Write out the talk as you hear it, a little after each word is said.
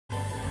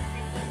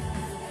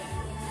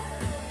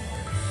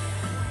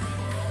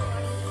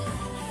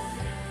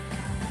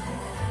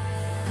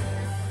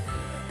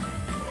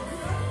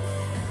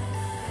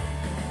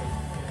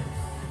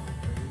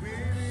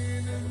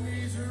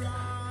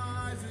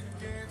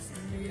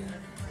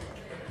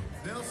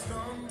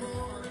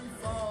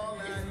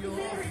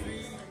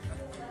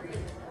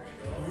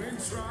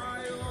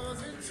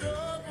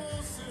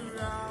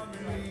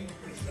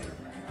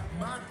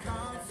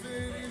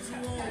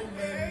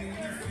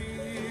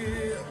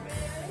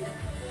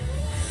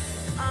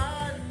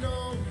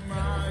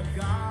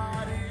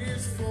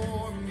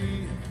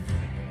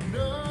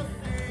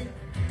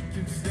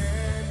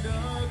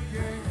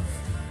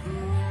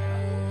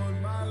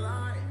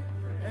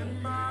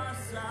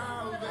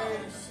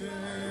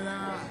salvation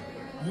I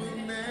will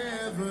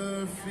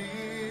never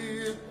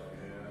fear.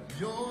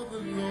 You're the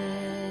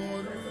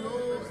Lord of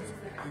Lords,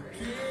 the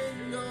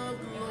King of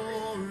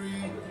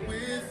glory.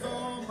 With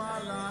all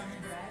my life,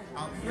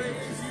 I'll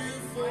praise you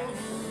for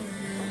who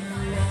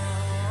you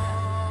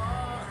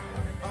are.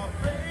 I'll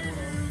praise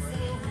you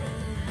for who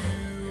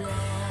you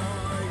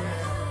are,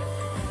 yeah.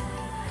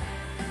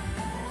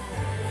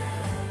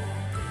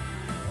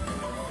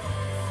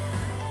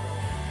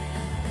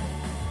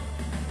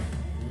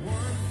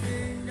 One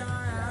thing I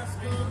ask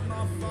of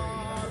my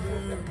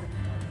Father,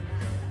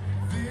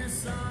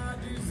 this I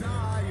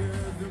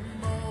desire the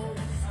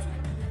most,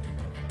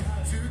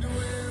 to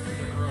dwell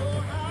in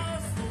your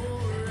house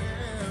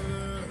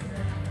forever,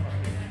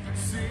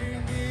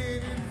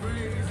 singing and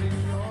praising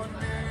your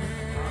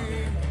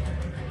name.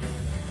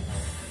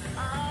 I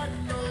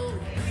know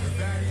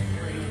that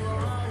you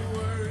are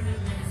worthy,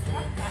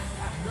 for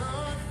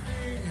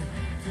nothing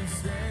can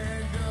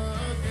stand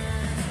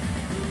against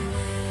the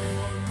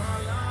Lord, my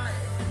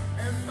life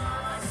and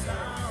my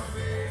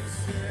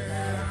salvation.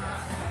 I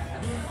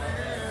will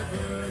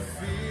never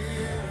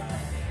fear.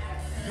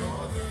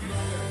 You're the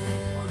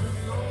Lord of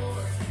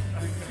Lords,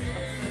 the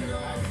King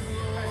of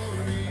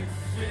glory.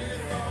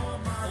 With all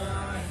my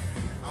life,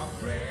 I'll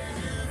praise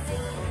you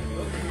for who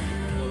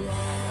you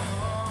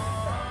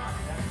are.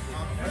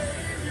 I'll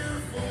praise you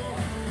for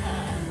who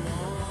you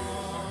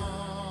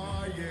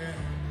are, yeah.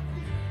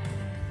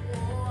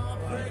 Oh, I'll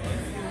praise you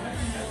for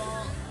who you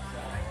are.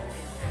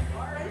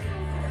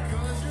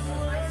 'Cause you're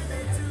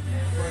worthy to be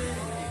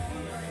praised.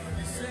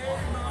 You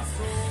saved my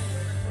soul,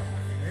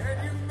 and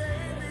you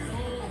made me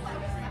whole.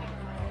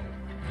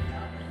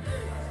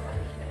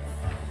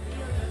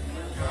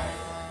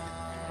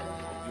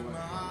 God,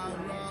 my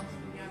rock,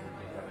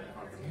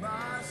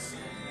 my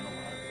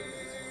shield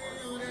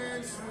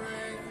and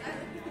strength,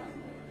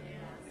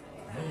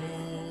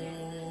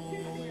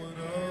 Lord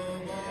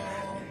of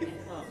all,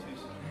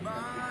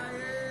 my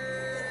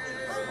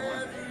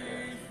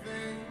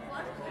everything.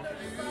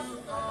 You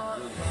are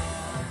God,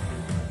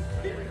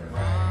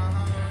 my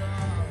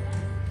rock,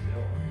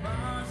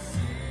 my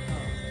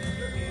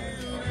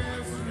shield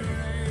and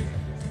strength,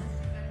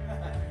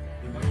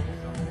 Lord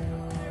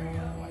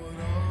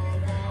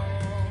of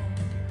all,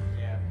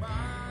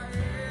 my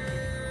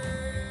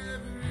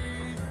everything.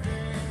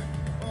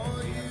 Oh,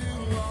 you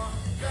are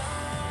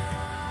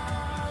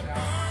God,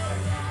 my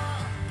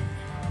rock,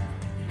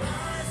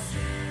 my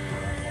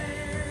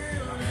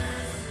shield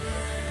and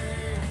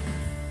strength.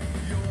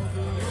 You're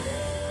the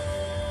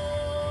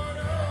Lord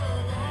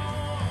of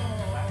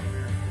all,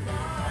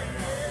 my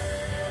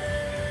everything.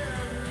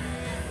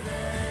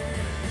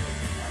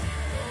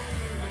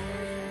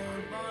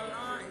 Lord, my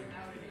life,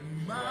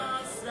 my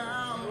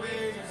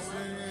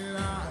salvation, I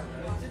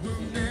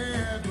will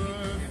never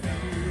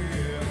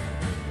fear.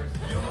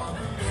 You're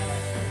the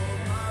Lord,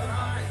 my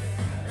life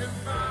and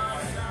my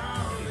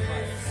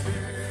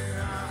salvation,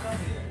 I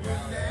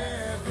will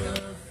never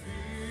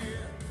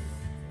fear.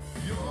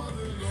 You're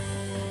the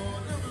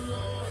Lord of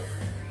Lords,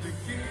 the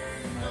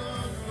King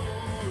of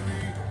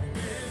glory.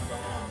 With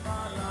all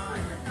my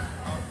life,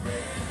 I'll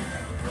praise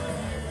you for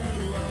who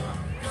you are.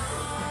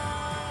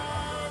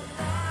 God,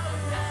 my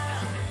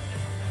rock,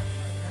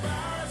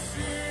 my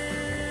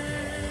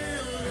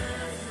shield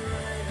and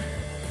strength.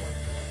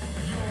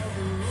 You're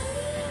the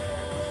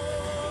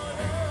Lord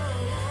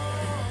of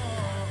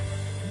all,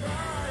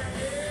 my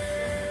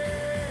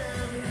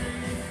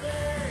everything.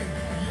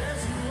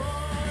 Yes, you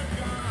are,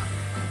 God.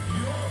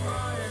 You're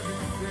my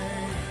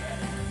everything.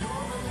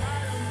 You're the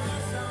light of my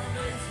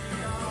salvation,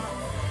 God.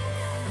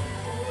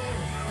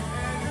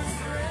 And the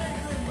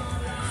strength of my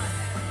life.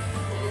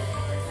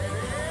 And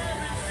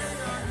everything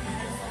I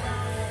need is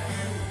found in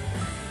you.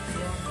 So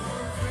I'm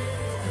gonna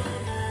praise your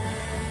name.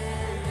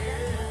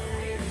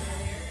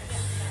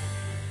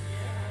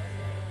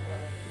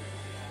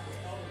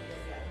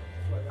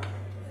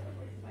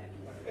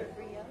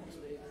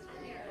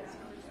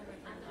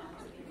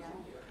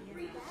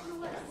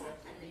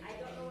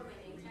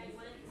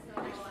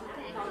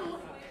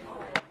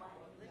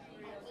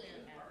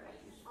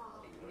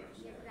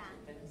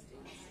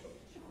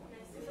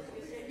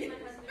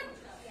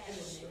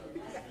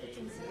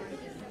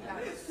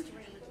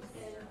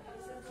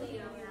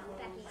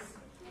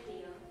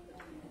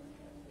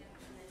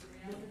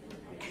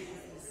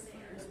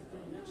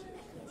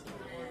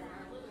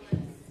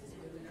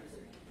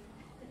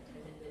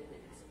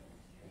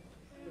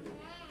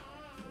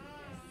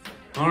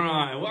 All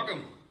right,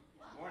 welcome.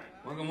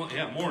 Welcome,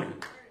 yeah, morning.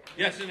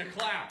 Yes, in a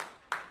clap.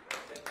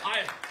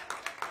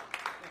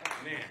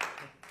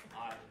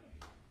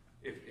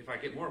 If I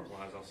get more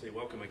applause, I'll say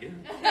welcome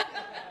again.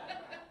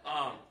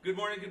 Good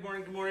morning, good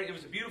morning, good morning. It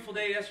was a beautiful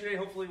day yesterday.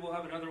 Hopefully we'll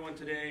have another one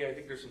today. I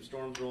think there's some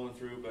storms rolling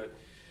through, but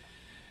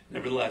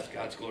nevertheless,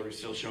 God's glory is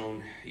still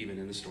shown even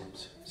in the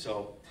storms.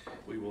 So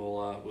we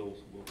will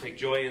we'll take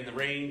joy in the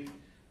rain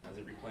as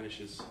it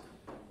replenishes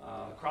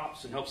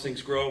crops and helps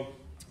things grow.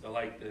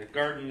 Like the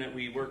garden that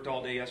we worked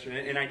all day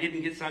yesterday, and I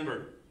didn't get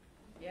sunburned.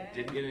 Yeah.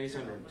 Didn't get any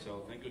sunburn,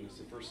 so thank goodness.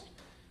 The first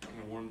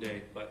and a warm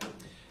day. But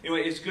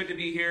anyway, it's good to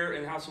be here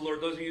in the house of the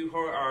Lord. Those of you who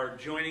are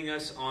joining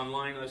us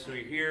online, let us know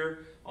you're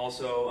here.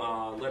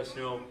 Also, let us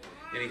know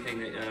anything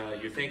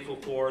that you're thankful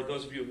for.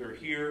 Those of you who are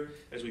here,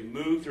 as we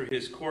move through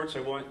his courts,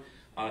 I want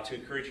to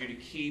encourage you to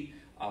keep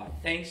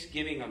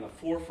Thanksgiving on the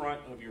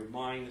forefront of your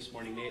mind this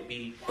morning. May it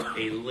be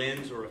a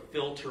lens or a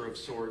filter of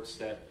sorts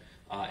that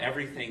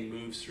everything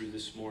moves through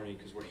this morning,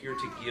 because we're here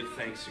to give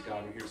thanks to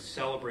God. We're here to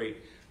celebrate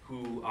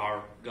who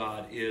our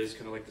God is,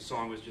 kind of like the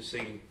song was just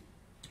singing,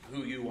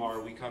 who you are.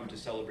 We come to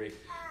celebrate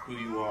who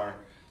you are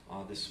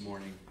this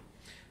morning.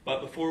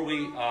 But before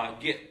we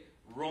get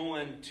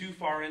rolling too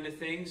far into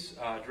things,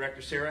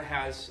 Director Sarah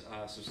has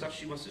some stuff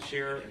she wants to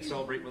share and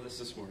celebrate with us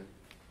this morning.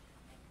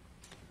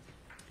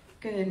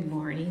 Good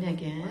morning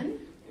again.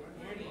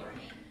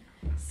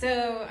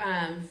 So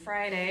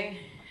Friday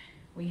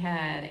we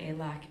had a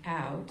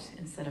lock-out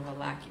instead of a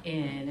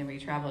lock-in, and we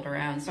traveled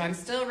around. So I'm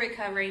still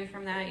recovering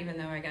from that, even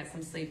though I got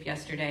some sleep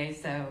yesterday.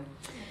 So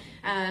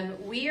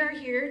we are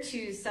here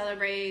to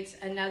celebrate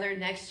another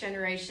next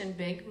generation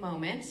big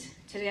moment.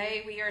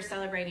 Today we are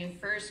celebrating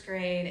first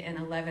grade and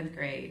 11th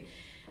grade.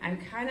 I'm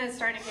kind of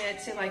starting to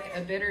get to like a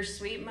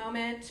bittersweet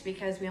moment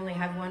because we only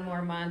have one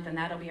more month, and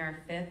that'll be our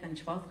 5th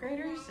and 12th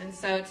graders. And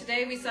so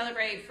today we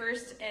celebrate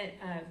first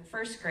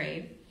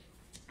grade.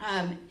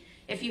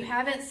 If you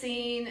haven't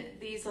seen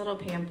these little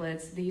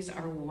pamphlets, these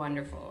are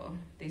wonderful.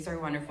 These are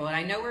wonderful. And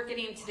I know we're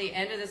getting to the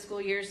end of the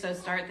school year, so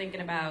start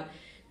thinking about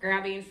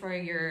grabbing for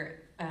your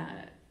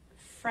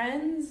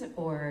friends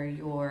or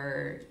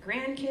your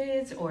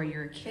grandkids or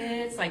your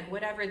kids, like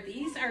whatever.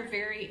 These are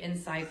very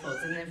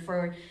insightful. And then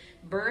for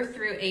birth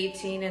through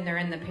 18, and they're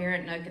in the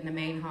parent nook in the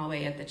main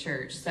hallway at the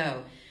church.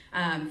 So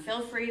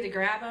feel free to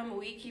grab them.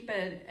 We keep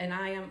an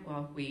eye on,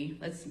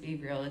 let's be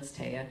real, it's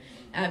Taya,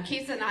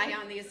 keeps an eye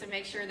on these to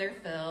make sure they're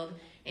filled.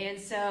 And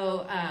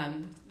so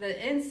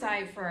the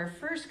insight for our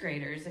first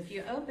graders, if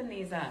you open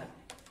these up,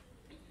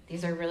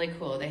 these are really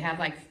cool. They have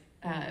like,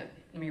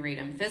 let me read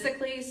them,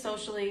 physically,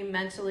 socially,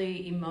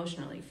 mentally,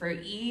 emotionally, for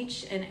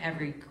each and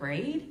every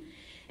grade.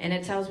 And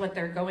it tells what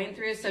they're going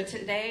through. So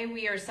today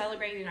we are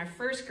celebrating our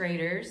first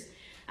graders,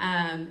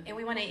 and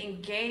we want to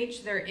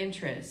engage their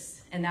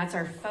interests, and that's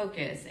our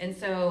focus. And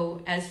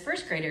so as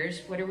first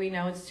graders, what do we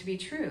know is to be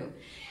true?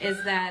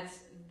 Is that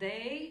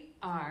they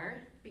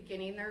are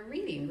beginning their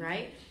reading,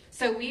 right?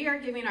 So we are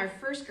giving our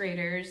first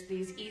graders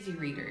these easy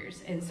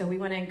readers. And so we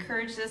want to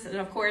encourage this. And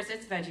of course,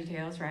 it's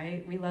VeggieTales,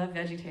 right? We love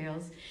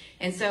VeggieTales.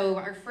 And so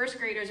our first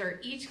graders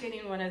are each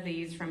getting one of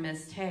these from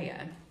Miss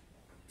Taya.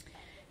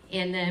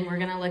 And then we're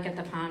going to look at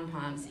the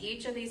pom-poms.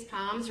 Each of these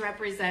poms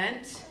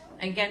represent,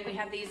 again, we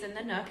have these in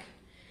the nook.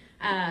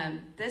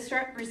 This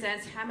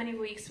represents how many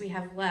weeks we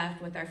have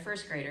left with our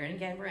first grader. And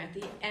again, we're at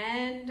the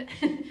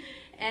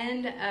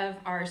end of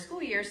our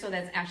school year, so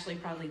that's actually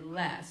probably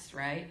less,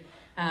 right?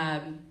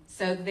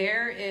 So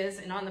there is,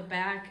 and on the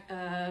back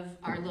of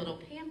our little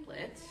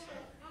pamphlet,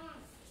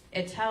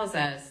 it tells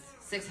us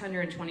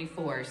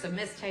 624. So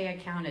Miss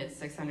Taya counted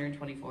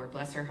 624,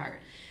 bless her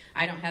heart.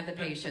 I don't have the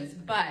patience,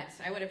 but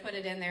I would have put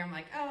it in there. I'm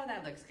like, oh,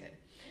 that looks good.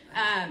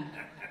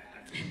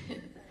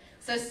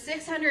 So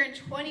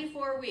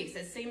 624 weeks,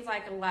 it seems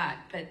like a lot,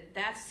 but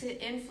that's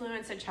to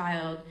influence a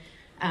child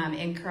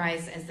in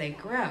Christ as they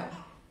grow.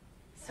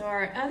 So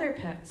our other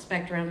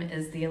spectrum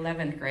is the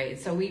 11th grade.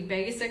 So we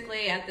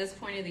basically, at this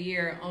point of the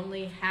year,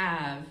 only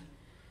have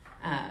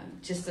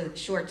just a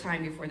short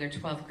time before their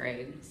 12th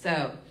grade.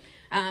 So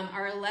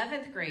our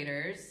 11th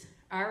graders,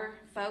 our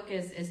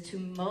focus is to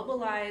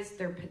mobilize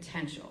their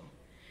potential,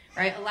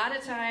 right? A lot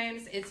of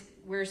times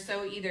we're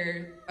so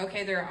either,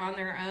 okay, they're on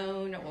their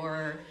own,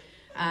 or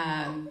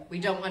we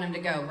don't want them to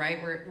go, right?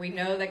 We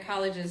know that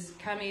college is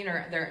coming,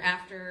 or they're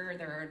after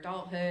their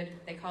adulthood.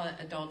 They call it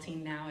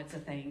adulting now. It's a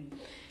thing.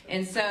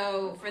 And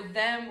so for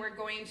them, we're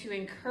going to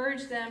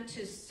encourage them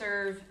to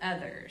serve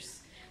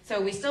others.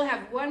 So we still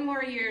have one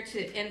more year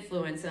to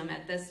influence them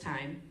at this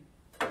time.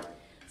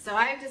 So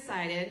I've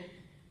decided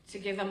to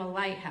give them a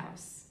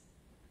lighthouse.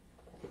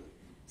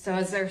 So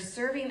as they're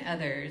serving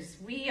others,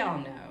 we all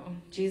know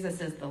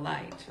Jesus is the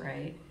light,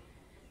 right?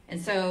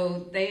 And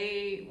so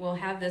they will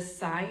have this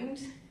signed,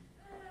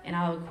 and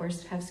I'll of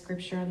course have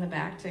scripture on the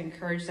back to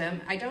encourage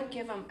them. I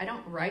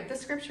don't write the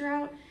scripture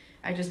out.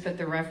 I just put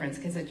the reference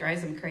because it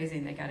drives them crazy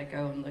and they got to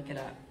go and look it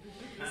up.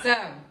 So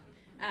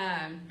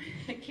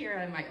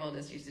Kira, my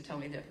oldest, used to tell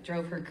me that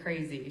drove her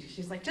crazy.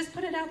 She's like, just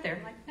put it out there.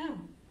 I'm like, no,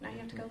 now you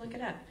have to go look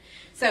it up.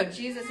 So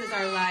Jesus is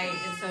our light.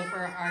 And so for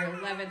our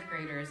 11th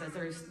graders, as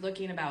they're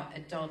looking about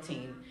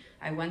adulting,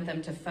 I want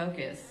them to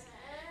focus.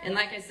 And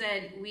like I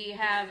said, we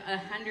have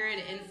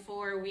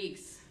 104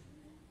 weeks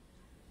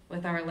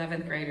with our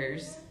 11th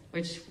graders,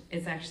 which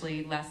is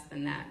actually less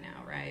than that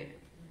now, right?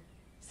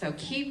 So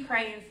keep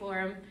praying for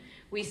them.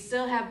 We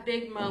still have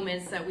big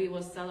moments that we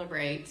will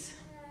celebrate.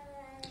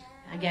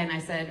 Again, I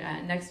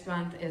said next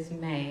month is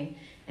May,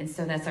 and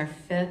so that's our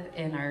 5th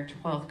and our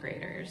 12th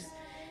graders.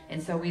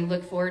 And so we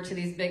look forward to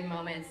these big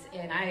moments,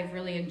 and I've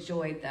really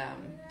enjoyed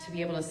them, to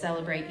be able to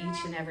celebrate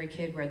each and every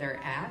kid where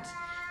they're at.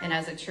 And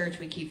as a church,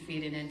 we keep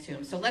feeding into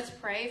them. So let's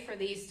pray for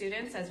these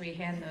students as we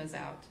hand those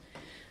out.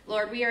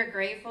 Lord, we are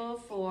grateful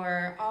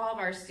for all of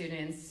our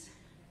students.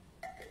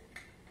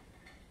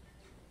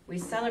 We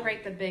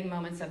celebrate the big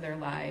moments of their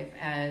life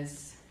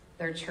as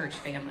their church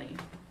family.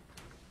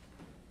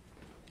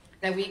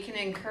 That we can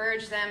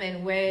encourage them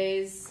in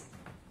ways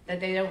that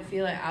they don't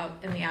feel it out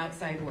in the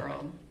outside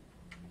world.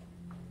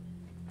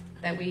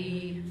 That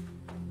we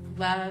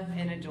love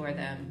and adore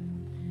them.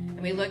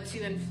 And we look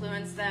to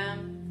influence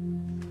them,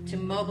 to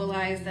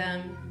mobilize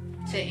them,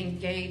 to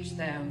engage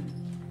them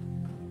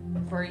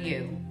for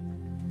you.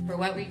 For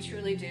what we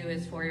truly do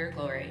is for your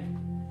glory.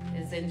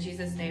 It's in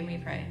Jesus' name we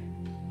pray.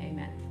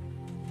 Amen.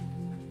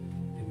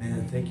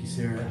 Amen. Thank you,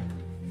 Sarah.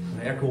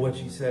 I echo what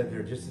she said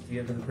there just at the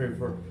end of the prayer.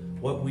 For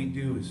what we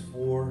do is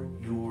for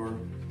your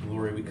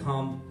glory. We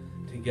come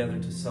together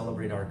to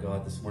celebrate our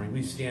God this morning.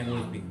 We stand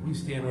with me. We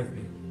stand with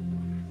me.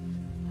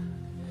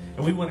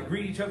 And we want to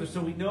greet each other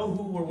so we know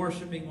who we're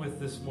worshiping with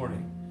this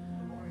morning.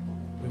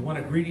 We want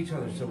to greet each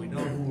other so we know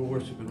who we're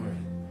worshiping with.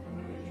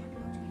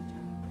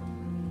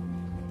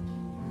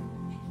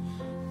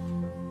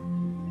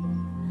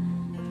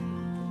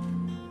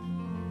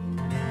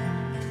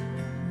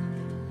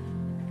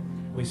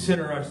 We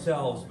center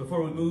ourselves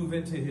before we move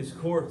into his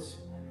courts.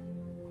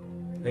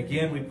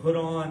 Again, we put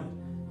on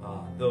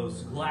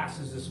those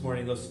glasses this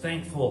morning, those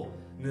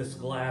thankfulness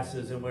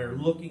glasses, and we're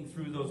looking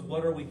through those.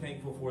 What are we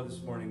thankful for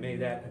this morning? May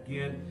that,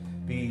 again,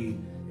 be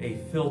a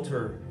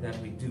filter that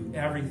we do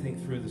everything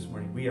through this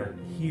morning. We are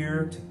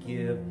here to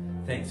give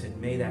thanks, and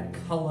may that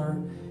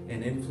color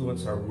and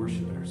influence our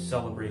worship and our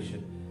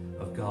celebration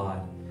of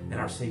God and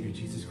our Savior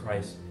Jesus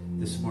Christ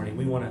this morning.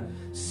 We want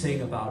to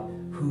sing about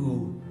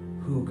who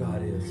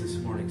God is this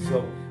morning.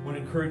 So I want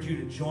to encourage you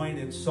to join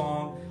in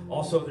song.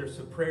 Also, there's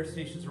some prayer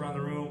stations around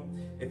the room.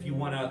 If you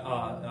want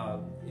to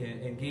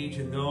engage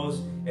in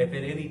those, if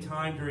at any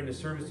time during the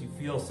service you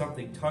feel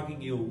something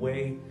tugging you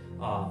away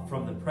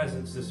from the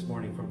presence this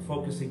morning, from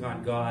focusing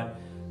on God,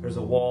 there's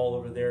a wall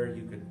over there.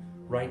 You can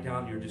write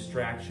down your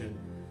distraction,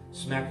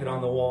 smack it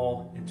on the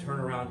wall, and turn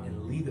around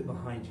and leave it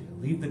behind you.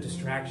 Leave the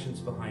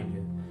distractions behind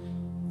you.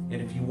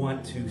 And if you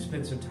want to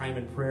spend some time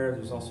in prayer,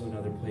 there's also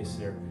another place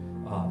there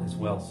as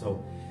well.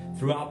 So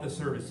throughout the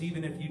service,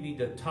 even if you need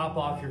to top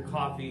off your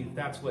coffee, if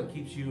that's what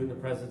keeps you in the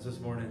presence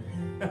this morning,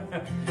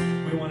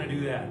 we want to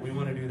do that. We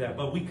want to do that.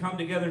 But we come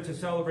together to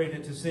celebrate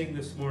and to sing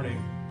this morning.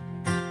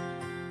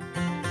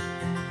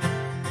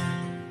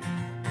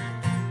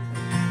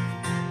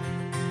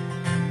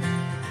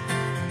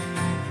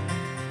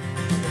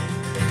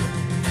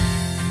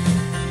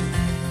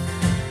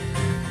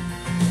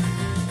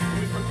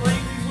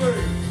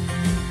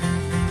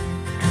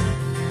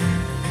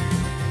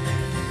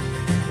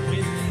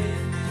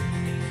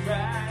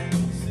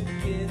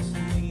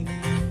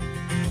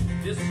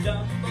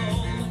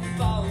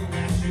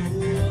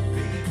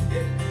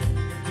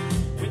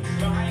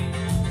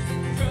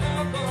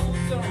 Trouble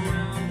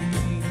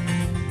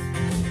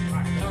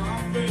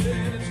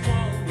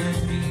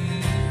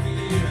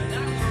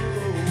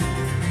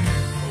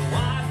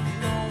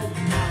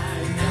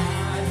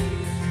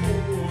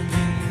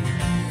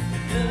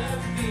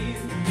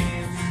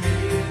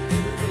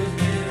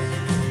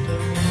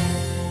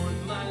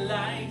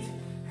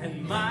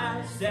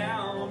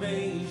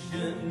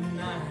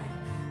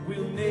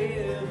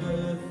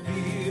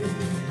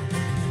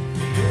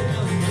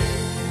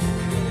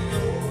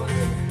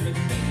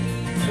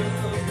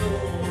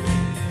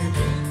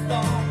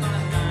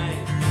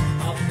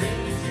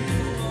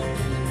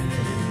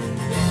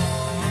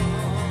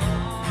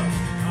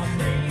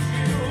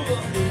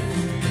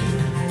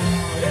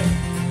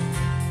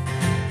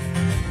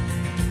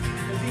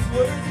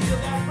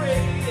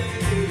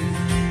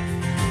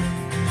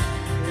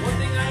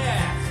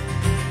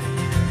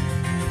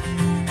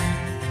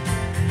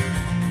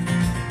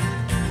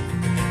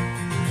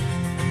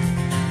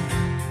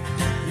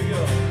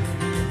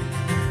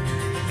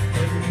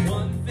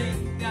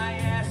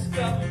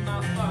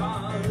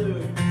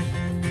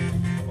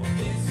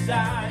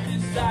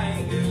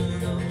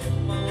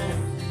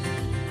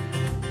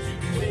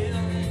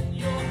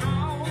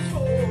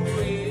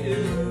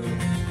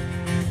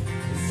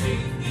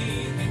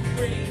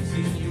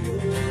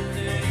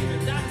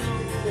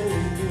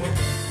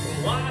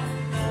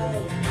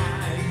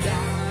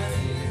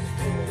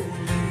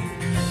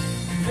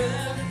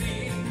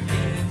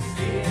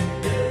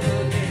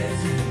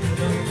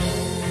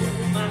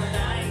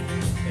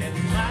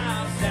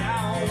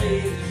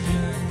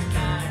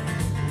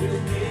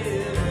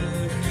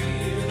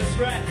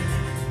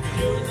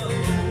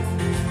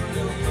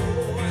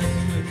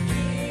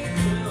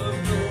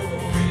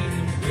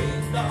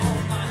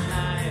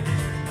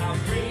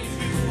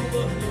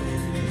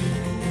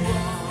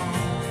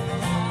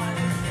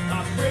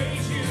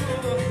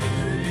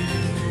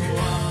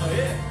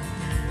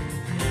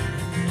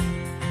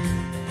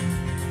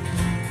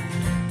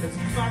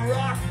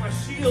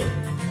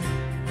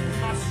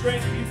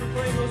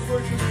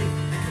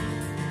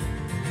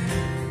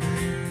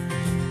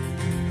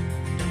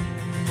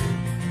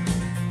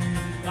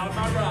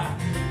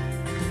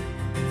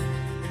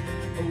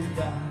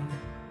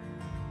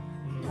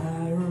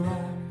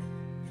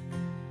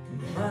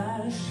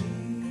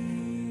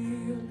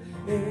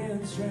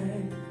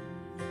strength,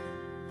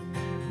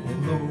 oh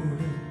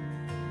Lord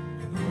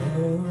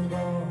of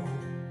all,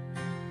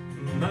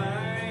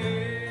 my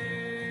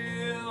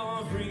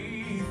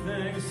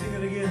everything. Sing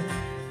it again.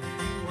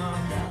 My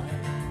God,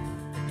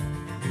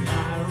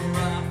 my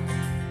rock,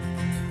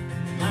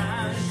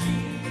 my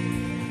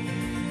shield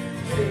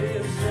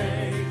and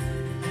strength,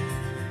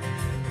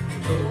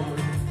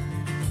 Lord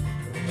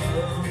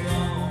of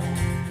all,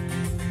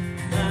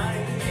 my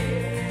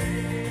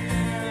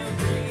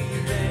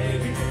everything.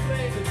 You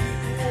proclaim that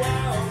you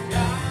are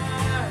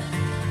God,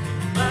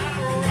 my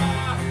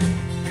rock,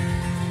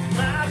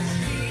 my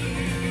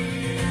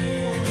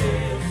shield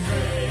and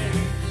strength.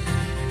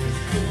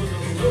 You're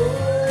the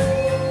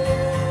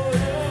Lord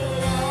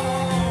of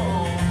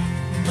all,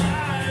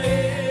 my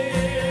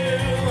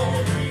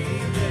everything.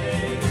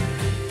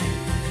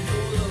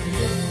 You're the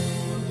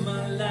Lord,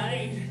 my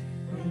light,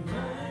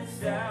 my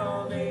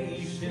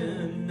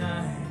salvation. I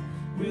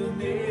will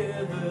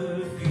never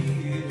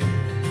fear.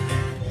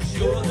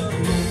 You're the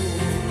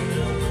Lord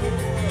of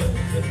Lords,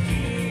 the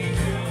King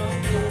of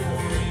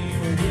glory.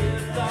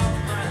 With all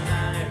my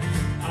life,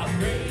 I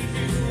praise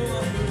you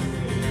for who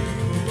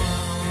you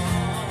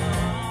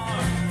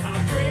are. I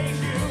praise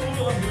you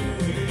for who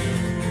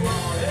you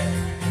are. Hey.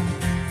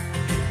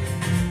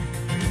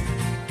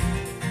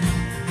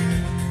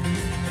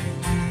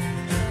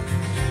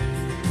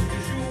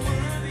 'Cause you're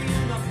worthy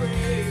of my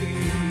praise.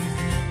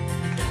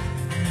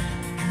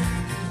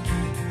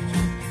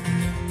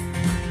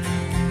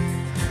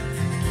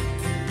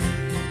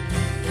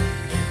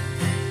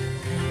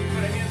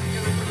 Put our hands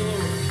together for the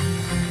Lord.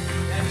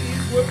 And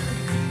He's worthy.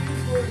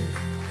 He's worthy.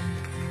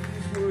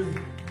 He's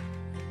worthy.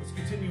 Let's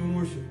continue in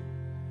worship.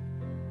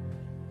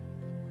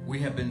 We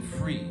have been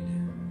freed.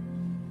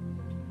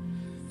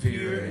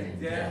 Fear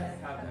and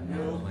death have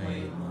no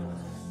claim on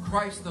us.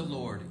 Christ the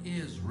Lord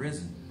is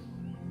risen.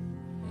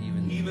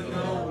 Even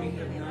though we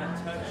have not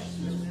touched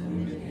his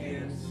wounded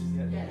hands,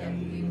 yet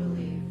we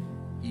believe.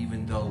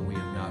 Even though we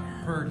have not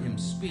heard him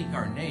speak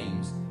our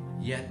names,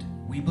 yet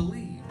we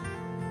believe.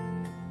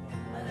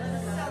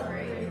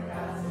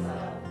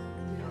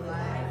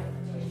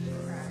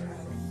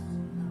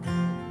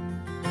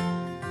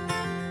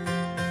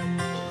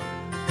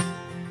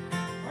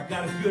 Our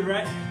God is good,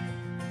 right?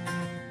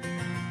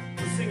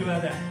 Let's sing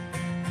about that.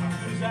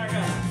 Who's our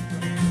God?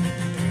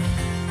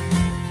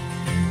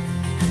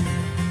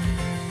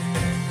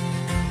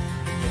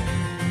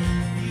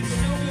 He's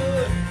so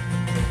good.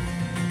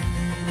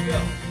 Here we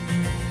go.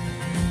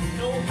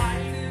 No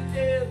height and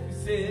depth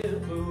can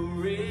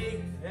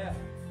separate. Yeah.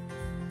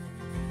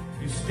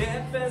 Your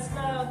steadfast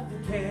love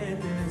can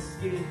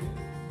escape.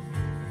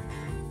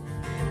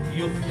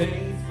 Your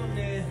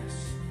faithfulness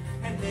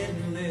and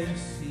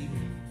endlessly,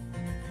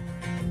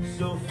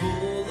 so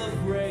full of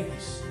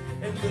grace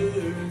and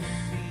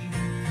mercy.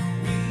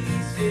 We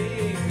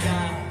say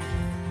God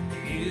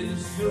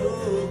is so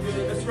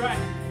good. That's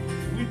right.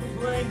 We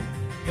proclaim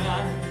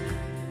God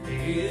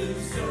is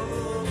so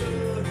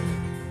good.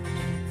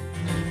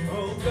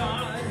 Oh,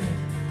 God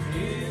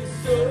is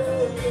so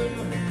good.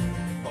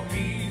 Oh,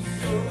 He's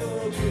so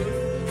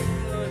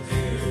good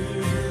to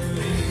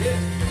me.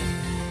 Yeah.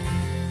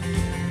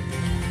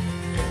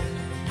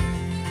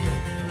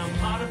 And I'm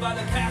haunted by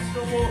the past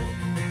no more.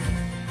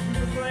 We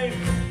proclaim,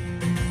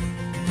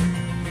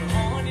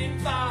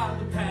 haunted by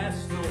the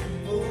past no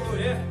more.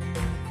 Yeah.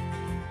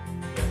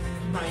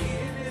 My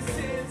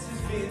innocence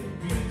has been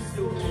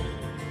restored.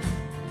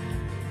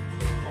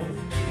 Oh,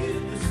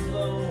 forgiveness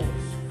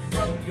flows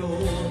from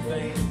your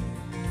vein.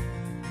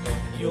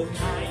 Your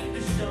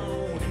kindness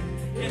shown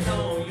in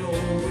all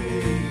your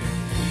ways.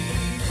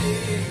 We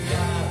say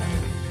God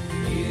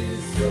is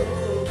so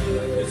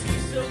good, 'cause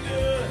He's so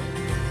good.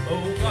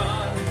 Oh,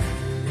 God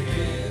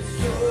is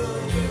so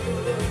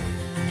good.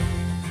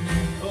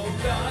 Oh,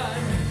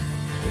 God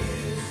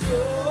is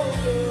so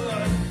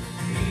good.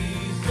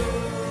 He's so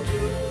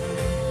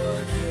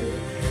good to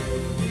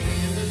me.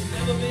 And there's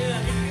never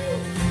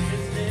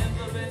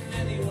been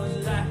anyone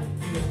like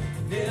you.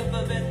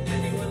 Never been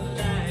anyone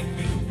like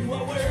you. You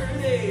are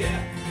worthy.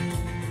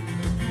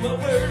 You are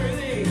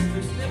worthy.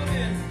 There's never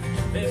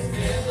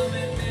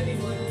been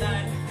anyone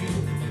like you.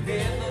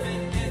 Never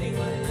been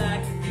anyone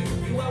like you.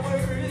 You are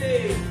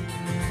worthy.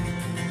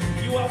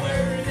 You are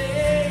worthy.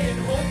 And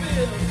hope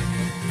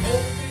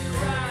is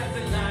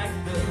rising like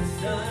the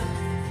sun.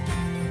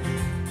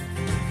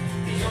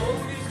 The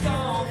old is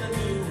gone, the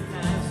new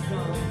has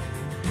come.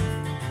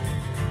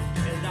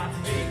 And I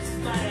fix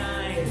my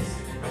eyes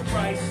on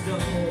Christ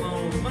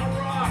alone. My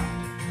rock,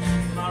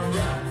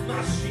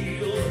 my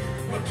shield,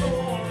 my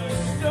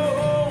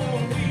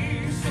cornerstone. We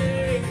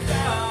say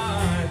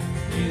God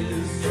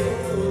is so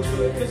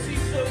good, 'cause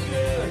He's so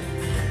good.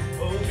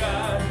 Oh,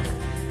 God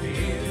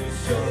is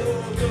so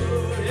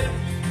good. Yeah.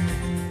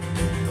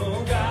 Oh,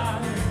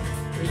 God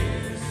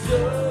is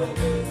so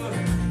good.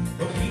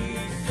 Oh,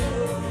 He's so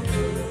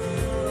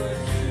good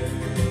to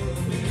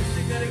me.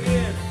 Sing that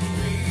again.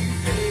 We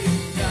say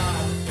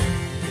God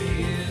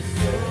is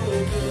so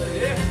good.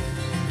 Yeah.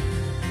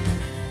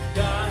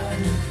 God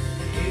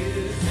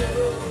is so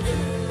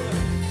good.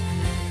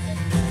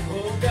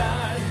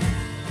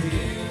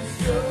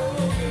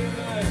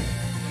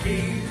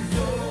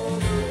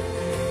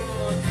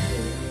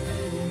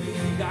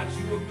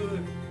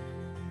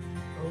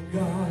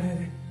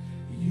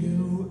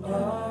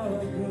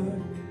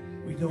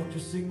 don't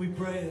just sing, we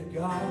pray that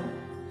God,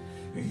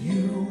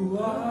 you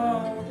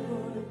are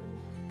good.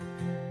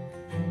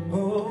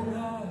 Oh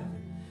God,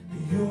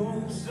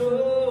 you're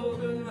so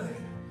good.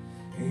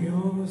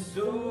 You're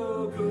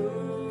so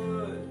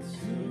good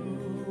to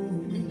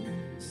me.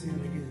 Sing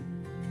it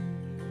again.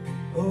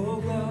 Oh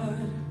God,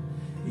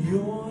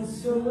 you're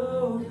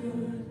so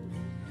good.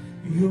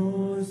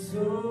 You're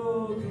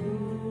so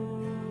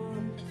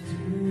good to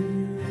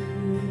me.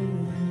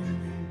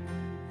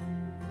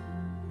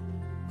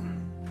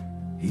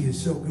 He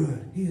is so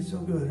good. He is so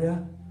good, yeah?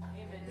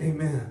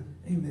 Amen.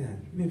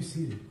 Amen. You may be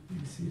seated. You may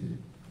be seated.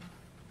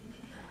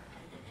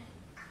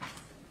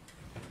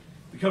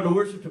 We come to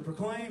worship to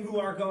proclaim who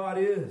our God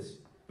is.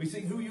 We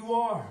sing who you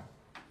are.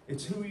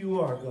 It's who you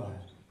are, God.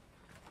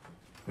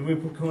 And we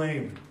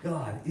proclaim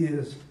God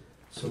is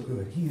so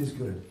good. He is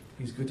good.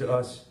 He's good to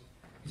us.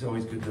 He's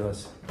always good to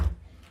us.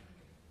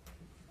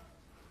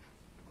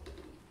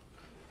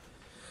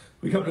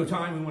 We come to a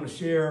time we want to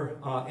share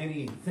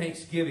any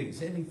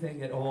thanksgivings,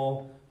 anything at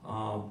all,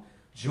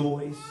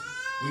 joys.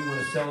 We want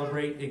to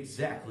celebrate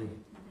exactly.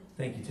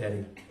 Thank you,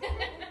 Teddy.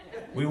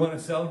 We want to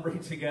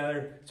celebrate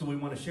together, so we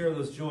want to share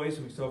those joys.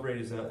 We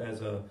celebrate as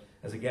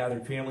a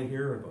gathered family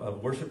here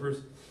of worshipers,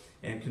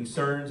 and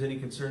concerns, any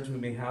concerns we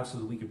may have, so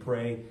that we can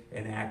pray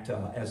and act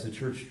as a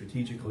church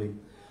strategically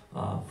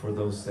for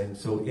those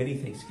things. So any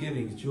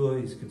thanksgivings,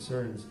 joys,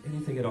 concerns,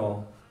 anything at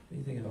all,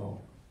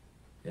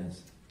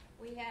 Yes.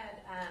 We had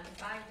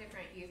 5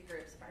 different youth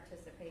groups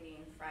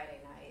participating Friday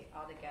night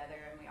all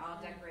together, and we all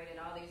decorated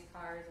all these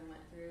cars and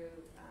went through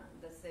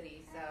the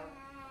city. So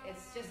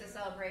it's just a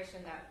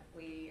celebration that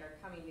we are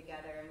coming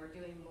together, and we're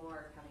doing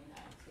more coming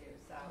up too.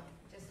 So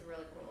just a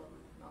really cool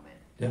moment.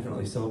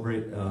 Definitely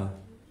celebrate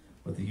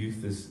what the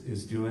youth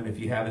is doing. If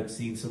you haven't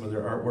seen some of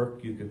their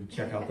artwork, you can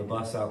check out the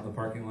bus out in the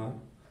parking lot.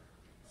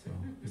 So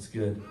it's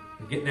good.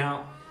 They're getting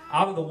out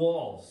of the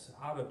walls,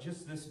 out of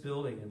just this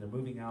building, and they're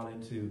moving out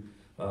into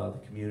the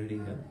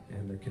community,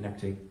 and they're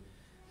connecting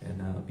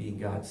and being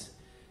God's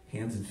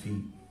hands and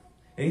feet.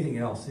 Anything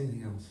else?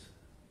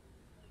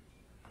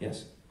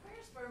 Yes?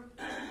 Prayers for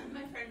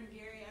my friend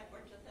Gary. I've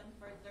worked with him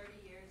for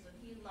 30 years, and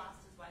he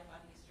lost his wife on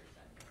Easter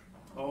Sunday.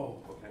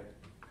 Oh, okay.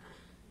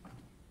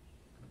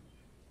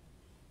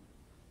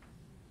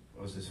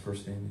 What was his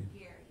first name?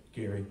 Gary.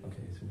 Gary.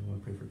 Okay, so we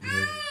want to pray for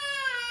Gary.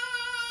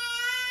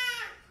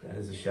 That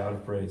is a shout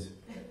of praise.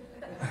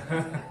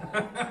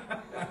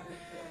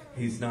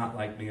 He's not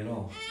like me at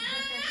all.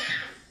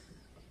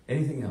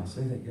 Anything else?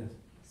 Anything? Yes.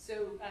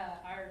 So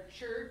our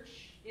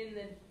church in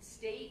the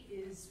state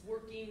is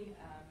working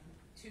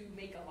to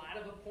make a lot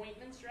of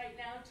appointments right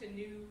now to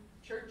new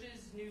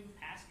churches, new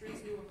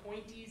pastors, new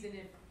appointees, and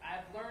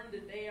I've learned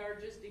that they are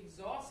just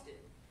exhausted.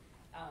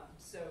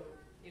 So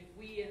if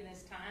we in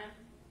this time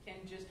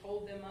can just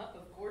hold them up,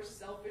 of course,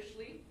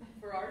 selfishly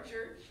for our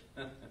church,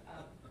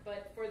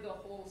 but for the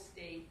whole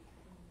state.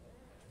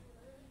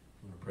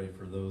 I'm going to pray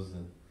for those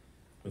that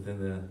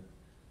within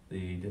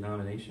the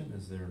denomination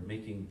as they're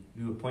making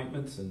new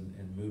appointments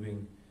and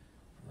moving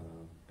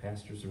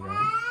pastors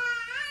around.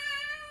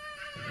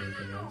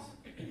 Anything else?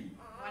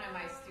 One of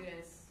my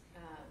students'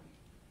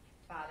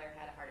 father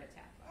had a heart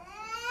attack last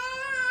week.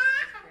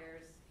 His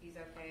prayers, he's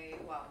okay.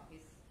 Well,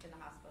 he's in the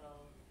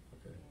hospital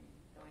Okay.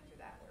 and going through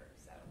that work.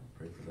 So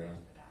Pray for prayers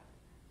that. for that.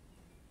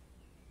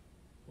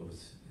 What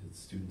was his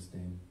student's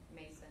name?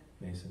 Mason.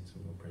 Mason. So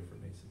we'll pray for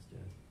Mason's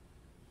dad.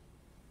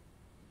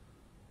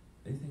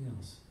 Anything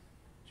else?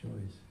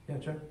 Joys. Yeah,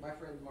 Chuck? My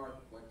friend Mark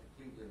went to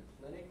Cleveland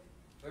Clinic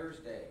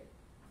Thursday.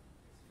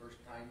 It's the first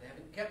time they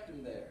haven't kept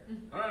him there.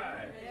 All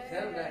right.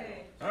 Send him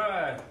back. All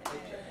right.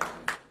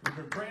 We've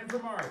been praying for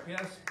Mark,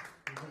 yes?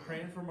 We've been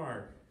praying for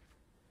Mark.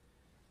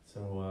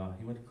 So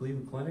he went to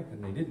Cleveland Clinic,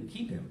 and they didn't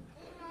keep him.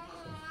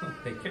 So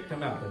they kicked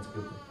him out. That's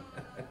good.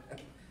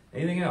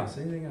 Anything else?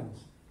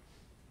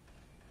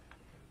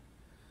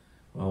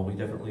 Well, we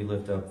definitely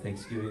lift up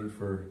Thanksgiving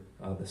for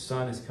the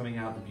sun is coming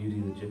out, the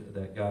beauty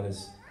that God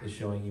is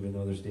showing, even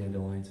though there's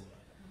dandelions.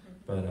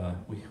 But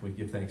we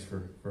give thanks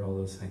for all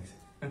those things.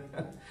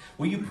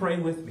 Will you pray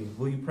with me?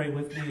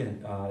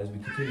 And as we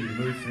continue to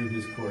move through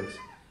His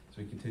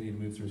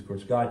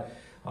courts? God,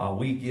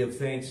 we give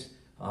thanks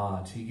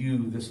to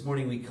you. This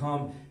morning we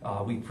come,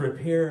 we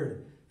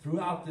prepared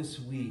throughout this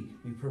week.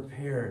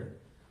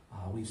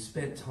 We've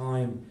spent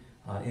time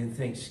in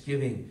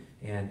thanksgiving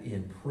and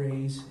in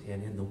praise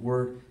and in the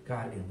Word,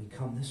 God, and we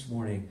come this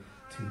morning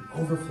to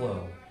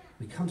overflow.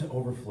 We come to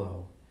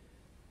overflow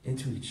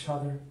into each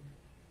other.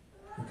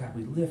 And God,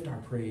 we lift our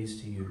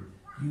praise to you.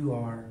 You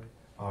are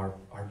our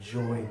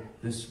joy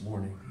this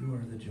morning. You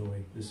are the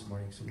joy this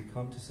morning. So we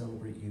come to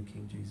celebrate you,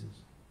 King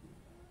Jesus.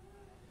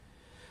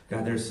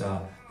 God, there's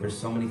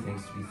so many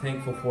things to be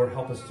thankful for.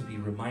 Help us to be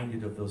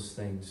reminded of those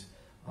things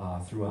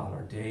throughout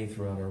our day,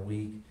 throughout our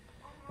week.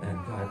 And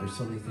God, there's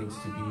so many things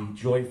to be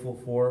joyful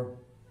for.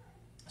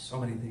 So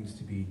many things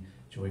to be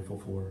joyful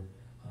for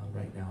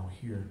right now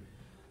here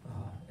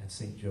at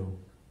St. Joe.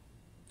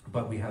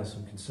 But we have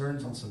some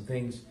concerns on some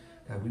things,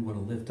 God, we want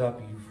to lift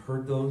up. You've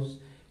heard those.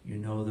 You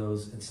know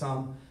those. And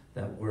some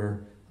that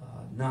were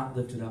not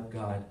lifted up,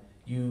 God,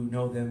 You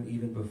know them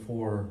even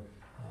before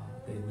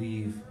they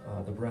leave,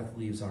 the breath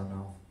leaves our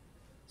mouth.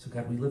 So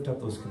God, we lift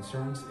up those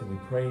concerns and we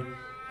pray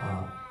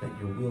that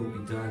your will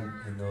be done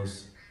in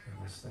those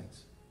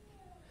things.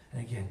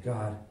 And again,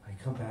 God, I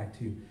come back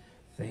to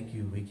thank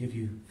you. We give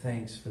you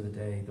thanks for the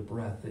day, the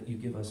breath that you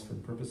give us for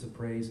the purpose of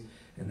praise.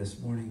 And this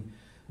morning,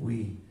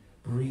 we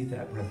breathe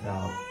that breath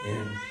out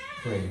in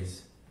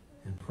praise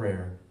and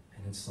prayer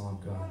and in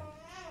song, God.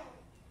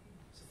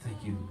 So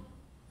thank you,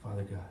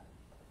 Father God.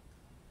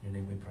 In your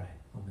name we pray.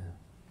 Amen.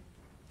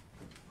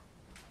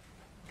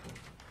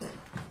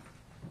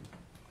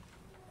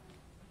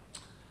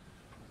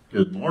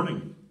 Good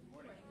morning.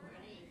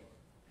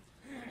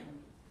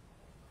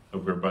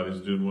 Hope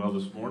everybody's doing well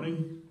this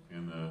morning.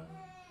 And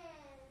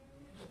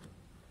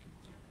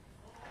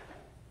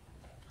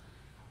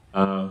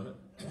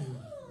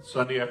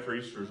Sunday after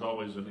Easter is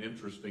always an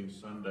interesting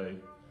Sunday.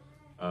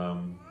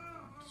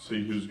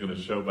 See who's going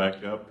to show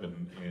back up,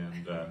 and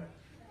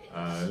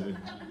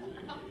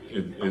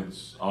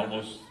it's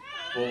almost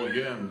full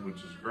again, which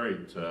is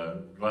great.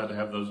 Glad to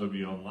have those of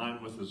you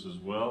online with us as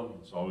well.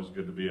 It's always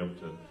good to be able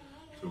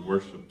to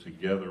worship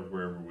together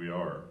wherever we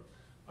are.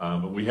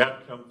 But we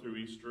have come through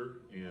Easter,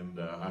 and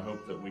I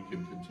hope that we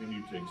can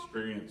continue to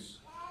experience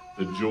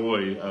the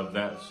joy of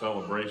that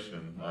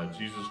celebration.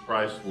 Jesus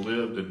Christ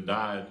lived and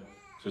died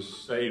to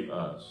save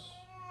us.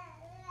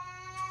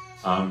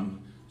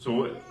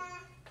 So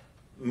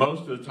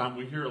most of the time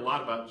we hear a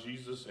lot about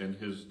Jesus and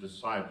his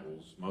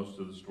disciples. Most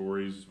of the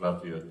stories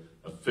about the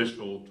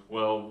official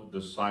 12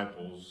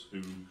 disciples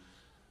who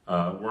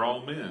were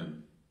all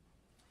men.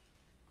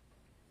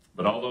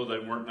 But although they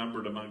weren't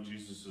numbered among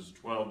Jesus'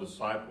 12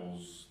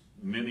 disciples,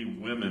 many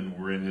women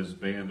were in his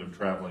band of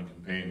traveling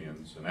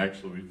companions. And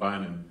actually we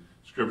find in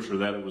Scripture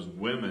that it was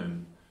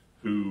women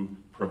who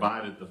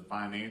provided the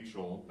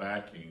financial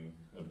backing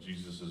of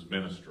Jesus'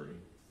 ministry.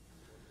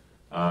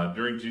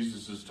 During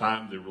Jesus'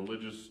 time, the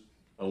religious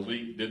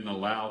elite didn't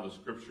allow the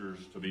Scriptures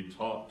to be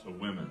taught to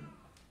women.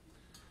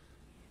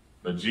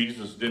 But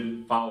Jesus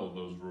didn't follow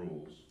those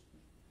rules.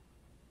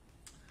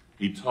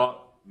 He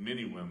taught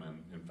many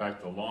women. In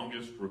fact, the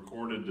longest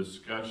recorded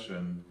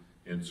discussion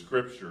in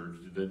Scripture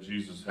that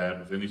Jesus had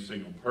with any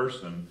single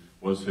person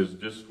was his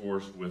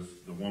discourse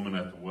with the woman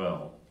at the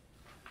well.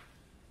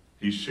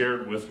 He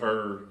shared with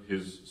her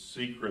his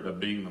secret of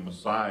being the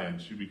Messiah,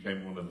 and she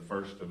became one of the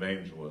first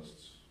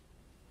evangelists.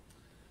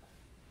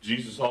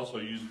 Jesus also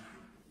used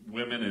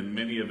women in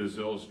many of his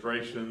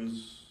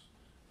illustrations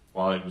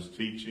while he was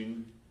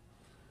teaching.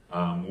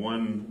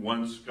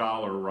 One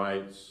scholar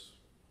writes,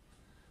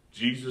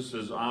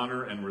 Jesus'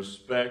 honor and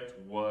respect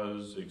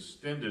was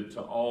extended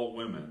to all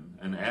women,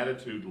 an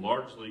attitude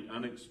largely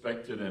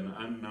unexpected and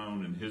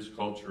unknown in his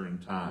culture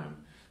and time.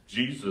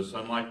 Jesus,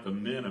 unlike the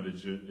men of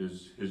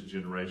his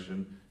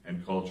generation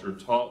and culture,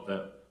 taught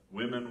that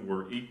women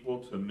were equal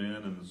to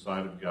men in the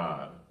sight of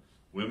God.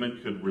 Women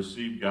could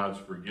receive God's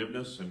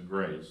forgiveness and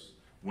grace.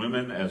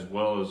 Women, as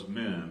well as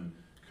men,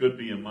 could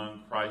be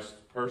among Christ's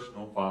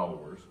personal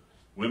followers.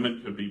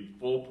 Women could be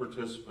full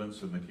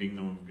participants in the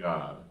kingdom of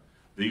God.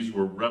 These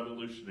were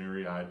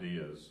revolutionary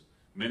ideas.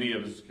 Many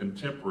of his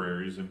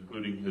contemporaries,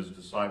 including his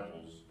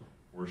disciples,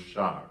 were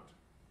shocked.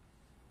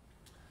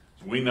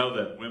 So we know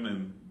that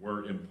women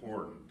were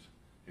important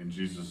in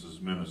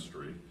Jesus'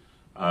 ministry.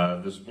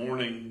 This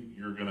morning,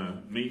 you're going to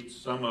meet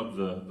some of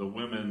the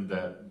women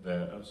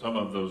some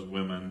of those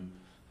women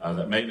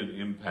that made an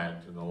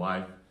impact in the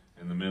life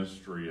and the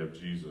ministry of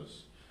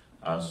Jesus.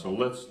 So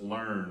let's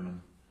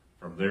learn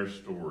from their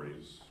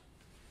stories.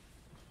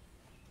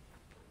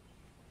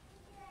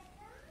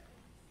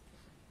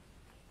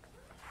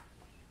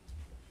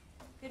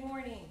 Good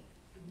morning.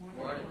 Good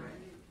morning.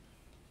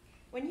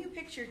 When you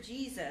picture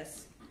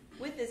Jesus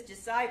with his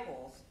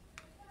disciples,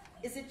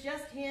 is it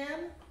just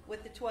him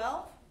with the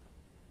 12?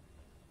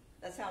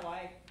 That's how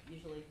I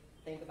usually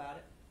think about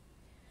it.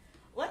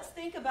 Let's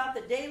think about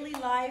the daily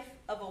life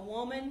of a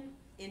woman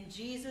in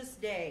Jesus'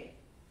 day.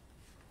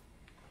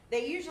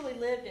 They usually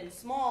lived in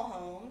small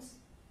homes,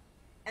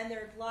 and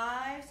their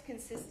lives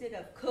consisted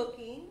of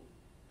cooking,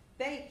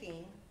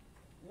 baking,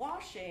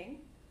 washing,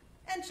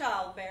 and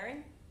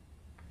childbearing.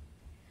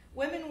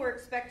 Women were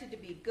expected to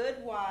be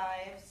good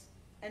wives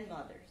and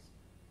mothers,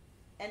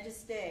 and to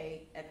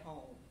stay at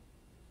home.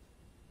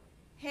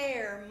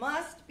 Hair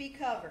must be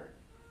covered.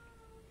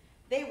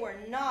 They were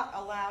not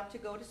allowed to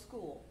go to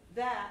school.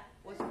 That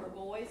was for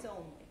boys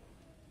only.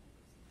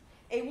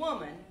 A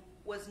woman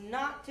was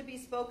not to be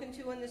spoken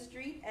to in the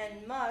street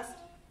and must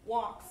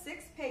walk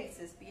 6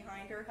 paces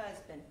behind her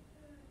husband.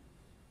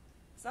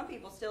 Some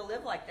people still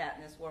live like that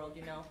in this world,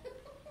 you know.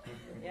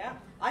 Yeah,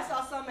 I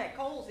saw some at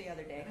Kohl's the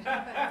other day.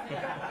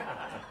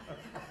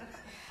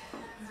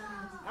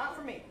 Not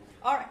for me.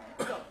 All right,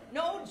 so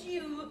no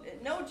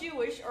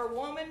Jewish or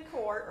woman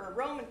court or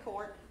Roman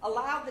court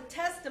allowed the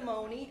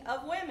testimony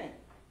of women.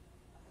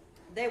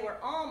 They were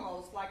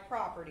almost like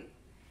property,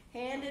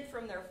 handed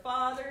from their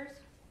fathers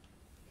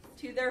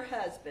to their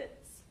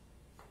husbands.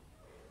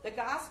 The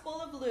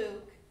Gospel of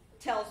Luke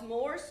tells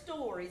more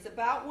stories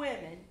about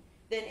women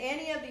than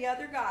any of the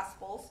other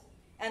Gospels,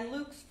 And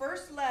Luke's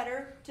first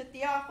letter to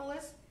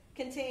Theophilus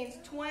contains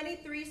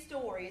 23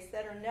 stories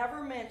that are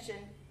never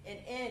mentioned in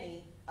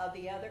any of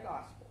the other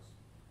Gospels.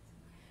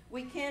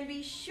 We can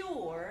be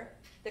sure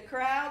the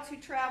crowds who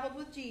traveled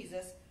with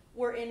Jesus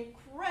were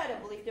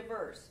incredibly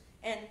diverse,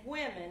 and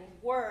women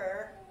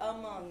were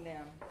among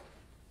them.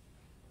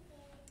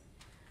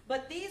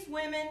 But these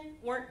women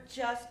weren't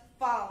just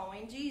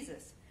following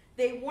Jesus.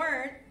 They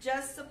weren't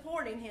just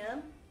supporting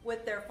him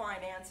with their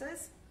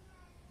finances.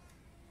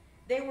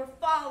 They were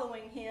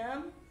following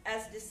him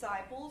as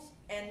disciples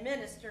and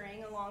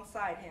ministering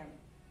alongside him.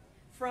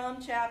 From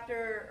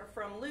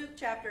Luke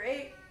chapter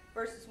 8,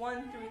 verses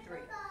 1 through 3.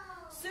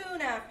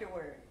 Soon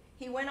afterward,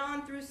 he went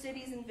on through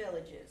cities and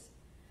villages,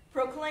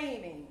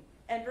 proclaiming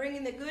and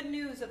bringing the good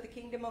news of the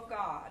kingdom of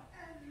God.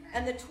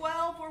 And the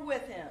 12 were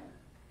with him,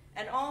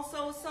 and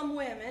also some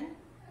women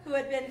who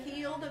had been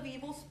healed of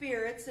evil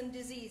spirits and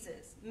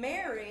diseases.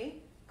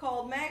 Mary,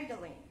 called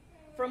Magdalene,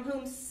 from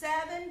whom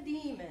 7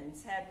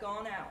 demons had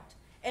gone out,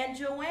 and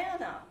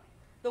Joanna,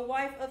 the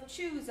wife of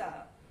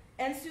Chuza,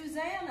 and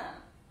Susanna,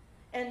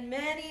 and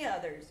many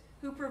others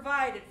who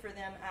provided for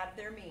them out of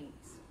their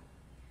means.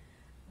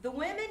 The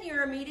women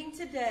you're meeting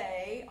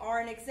today are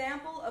an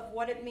example of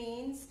what it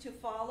means to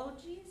follow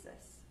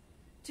Jesus,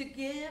 to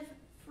give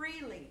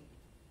freely,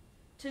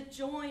 to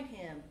join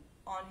him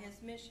on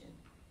his mission.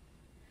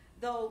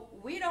 Though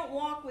we don't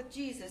walk with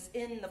Jesus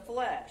in the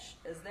flesh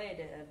as they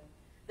did,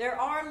 there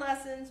are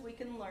lessons we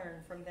can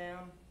learn from them.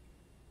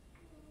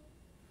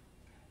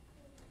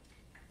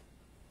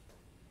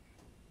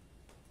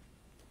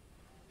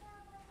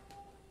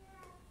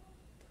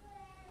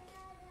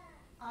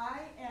 I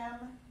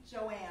am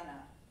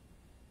Joanna.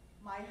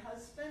 My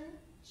husband,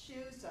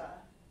 Chuza,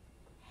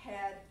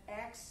 had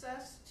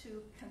access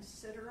to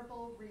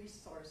considerable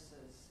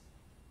resources.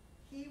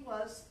 He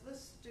was the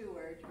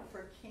steward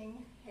for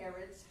King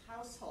Herod's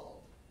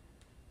household.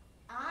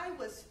 I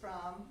was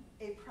from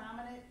a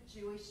prominent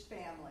Jewish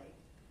family.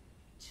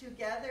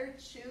 Together,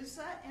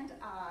 Chuza and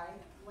I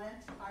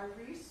lent our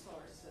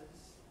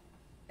resources,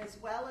 as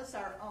well as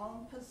our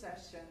own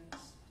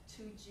possessions,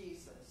 to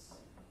Jesus.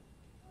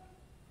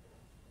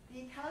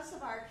 Because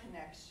of our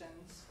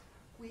connections,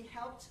 we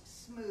helped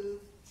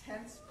smooth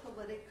tense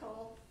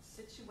political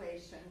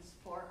situations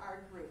for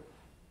our group.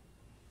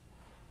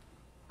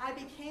 I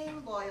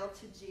became loyal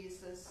to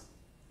Jesus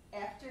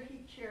after he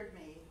cured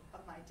me of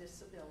my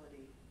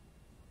disability.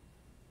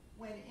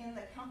 When in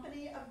the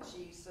company of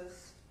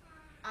Jesus,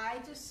 I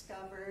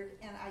discovered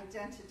an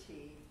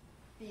identity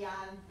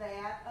beyond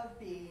that of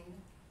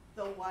being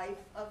the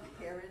wife of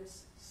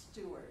Herod's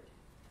steward.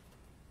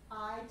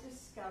 I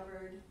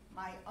discovered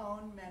my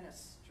own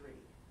ministry.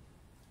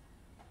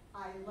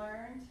 I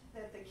learned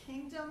that the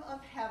kingdom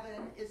of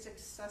heaven is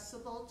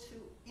accessible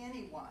to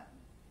anyone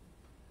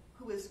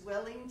who is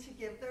willing to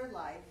give their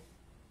life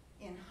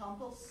in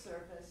humble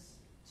service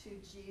to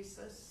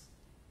Jesus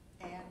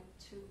and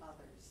to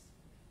others.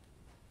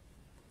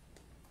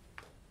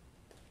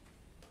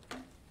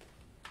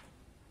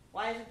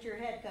 Why isn't your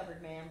head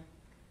covered, ma'am?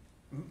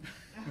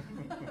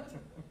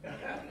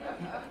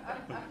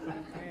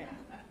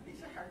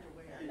 These are hard to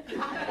wear.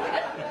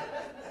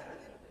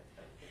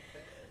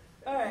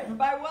 All right.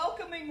 By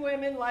welcoming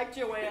women like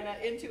Joanna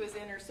into his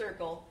inner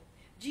circle,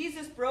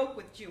 Jesus broke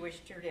with Jewish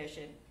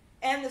tradition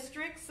and the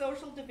strict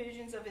social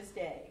divisions of his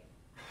day.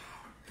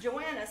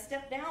 Joanna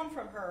stepped down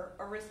from her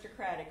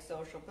aristocratic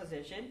social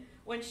position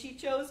when she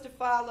chose to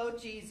follow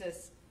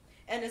Jesus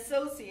and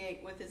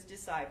associate with his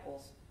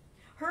disciples.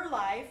 Her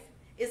life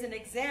is an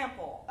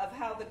example of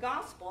how the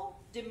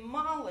gospel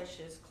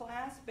demolishes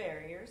class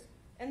barriers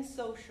and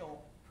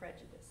social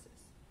prejudices.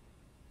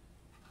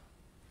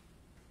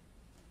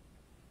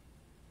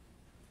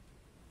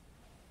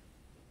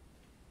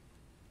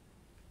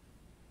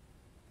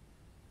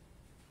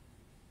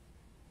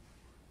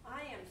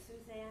 I am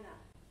Susanna.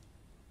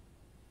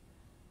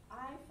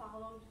 I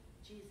followed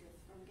Jesus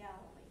from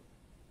Galilee.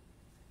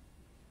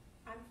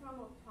 I'm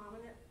from a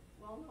prominent,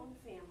 well-known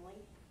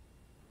family,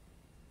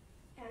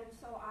 and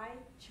so I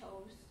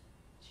chose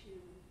to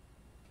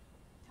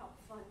help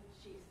fund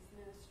Jesus'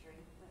 ministry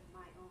with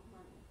my own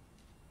money.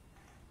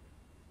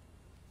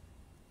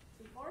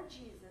 Before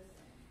Jesus,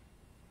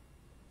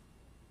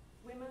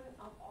 women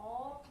of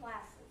all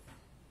classes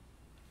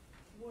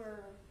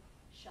were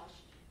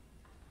shushed,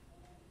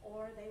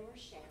 or they were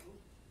shamed.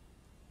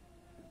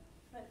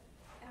 But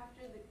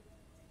after the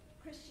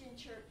Christian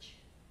church,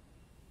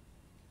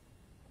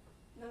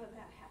 none of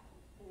that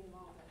happened any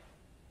longer.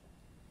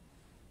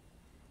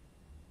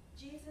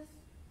 Jesus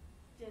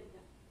did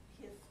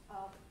his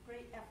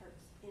great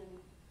efforts in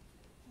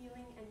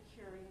healing and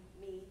curing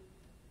me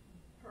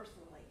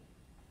personally.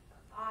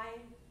 I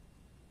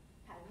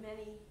had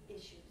many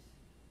issues.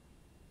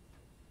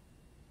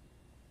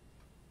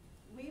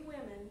 We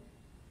women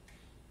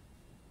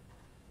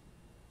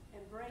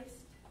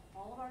embraced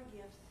all of our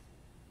gifts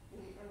in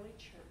the early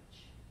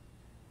church,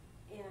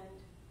 and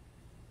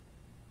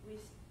we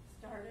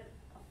started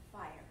a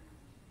fire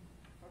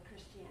for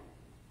Christianity.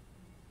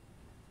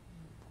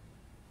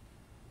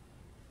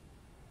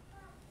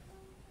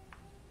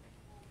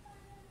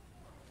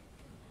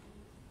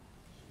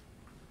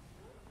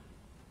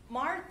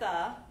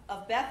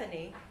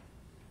 Bethany,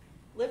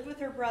 lived with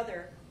her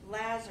brother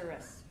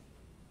Lazarus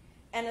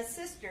and a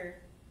sister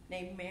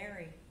named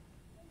Mary.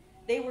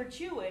 They were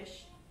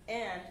Jewish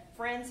and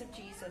friends of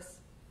Jesus.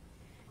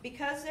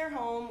 Because their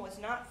home was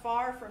not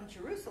far from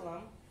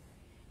Jerusalem,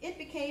 it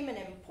became an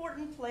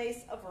important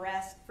place of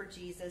rest for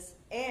Jesus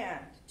and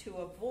to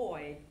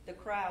avoid the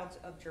crowds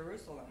of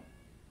Jerusalem.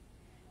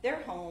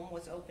 Their home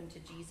was open to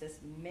Jesus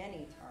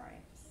many times.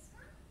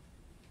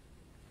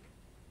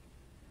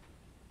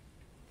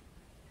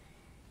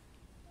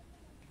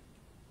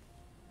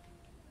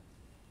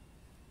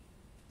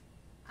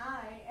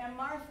 I am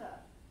Martha.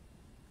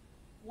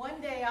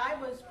 One day I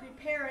was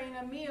preparing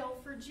a meal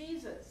for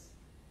Jesus,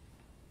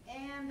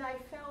 and I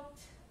felt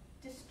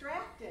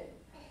distracted,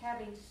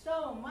 having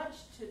so much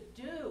to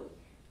do.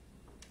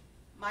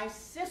 My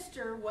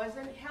sister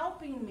wasn't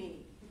helping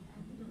me.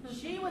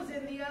 She was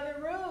in the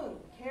other room,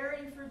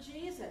 caring for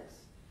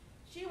Jesus.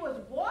 She was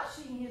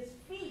washing his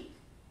feet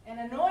and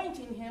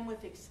anointing him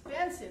with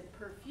expensive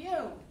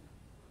perfume.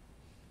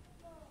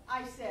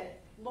 I said,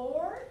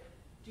 "Lord,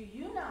 do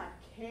you not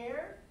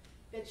care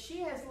that she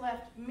has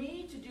left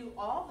me to do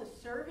all the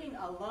serving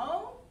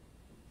alone?"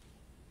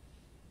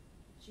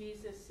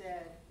 Jesus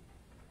said,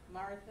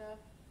 "Martha,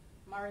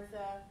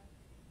 Martha,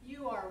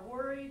 you are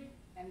worried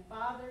and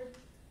bothered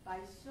by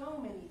so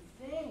many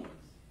things,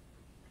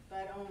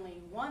 but only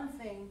one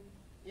thing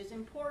is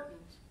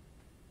important.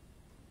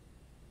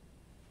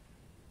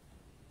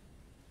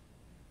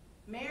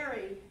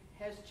 Mary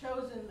has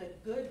chosen the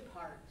good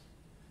part,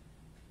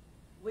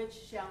 which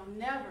shall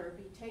never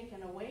be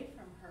taken away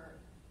from her."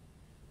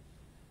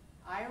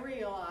 I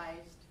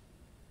realized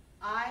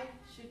I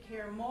should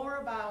care more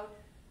about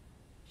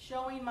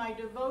showing my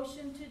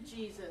devotion to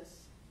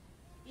Jesus,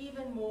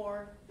 even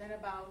more than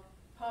about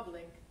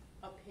public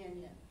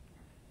opinion.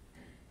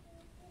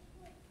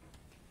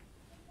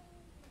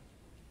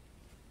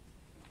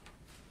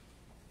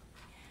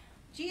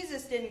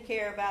 Jesus didn't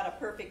care about a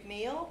perfect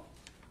meal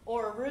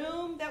or a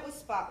room that was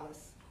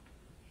spotless.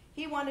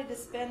 He wanted to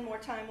spend more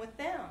time with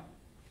them,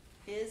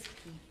 his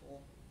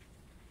people.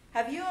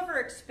 Have you ever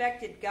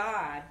expected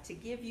God to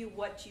give you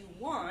what you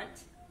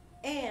want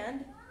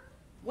and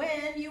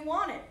when you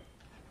want it?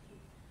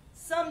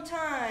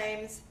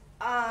 Sometimes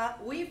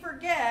we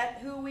forget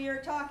who we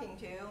are talking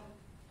to.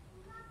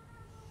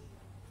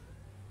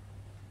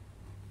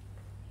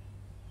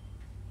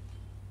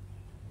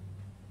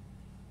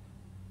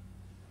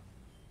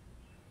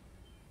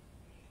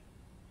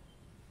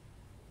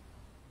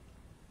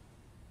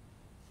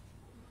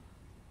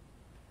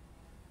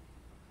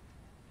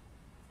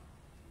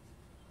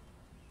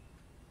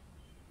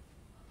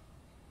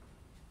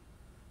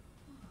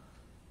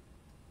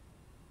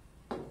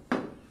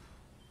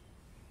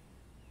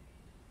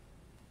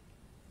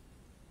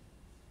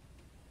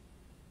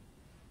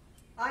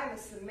 I'm a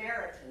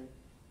Samaritan.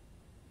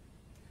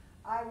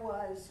 I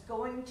was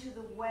going to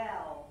the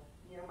well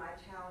near my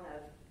town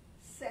of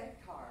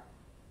Sychar.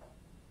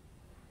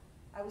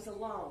 I was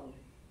alone,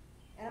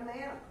 and a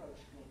man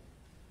approached me.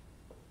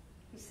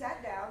 He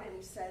sat down and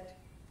he said,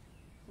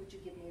 "Would you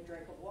give me a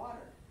drink of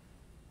water?"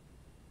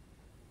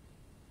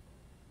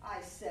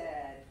 I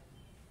said,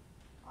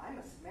 "I'm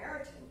a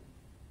Samaritan.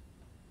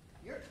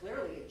 You're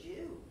clearly a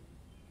Jew."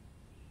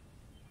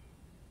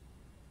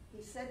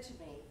 He said to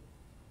me,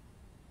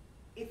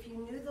 "If you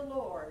knew the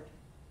Lord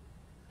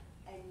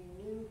and you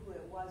knew who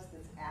it was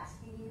that's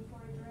asking you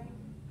for a drink,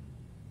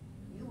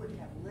 you would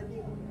have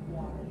living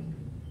water."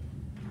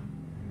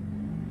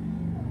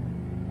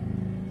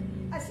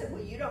 I said,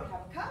 "Well, you don't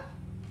have a cup.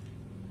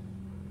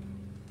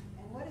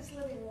 And what is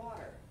living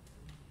water?"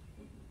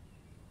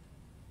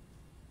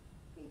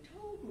 He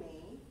told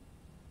me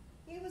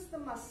he was the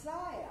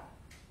Messiah.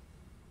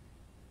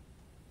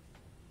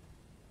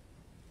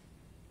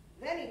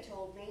 Then he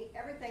told me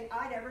everything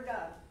I'd ever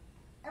done.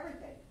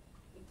 Everything.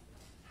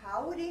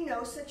 How would he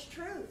know such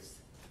truths?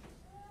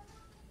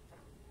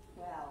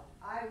 Well,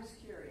 I was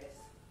curious,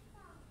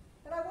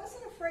 but I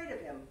wasn't afraid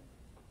of him.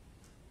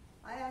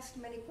 I asked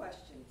many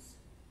questions.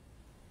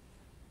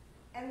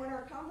 And when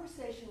our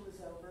conversation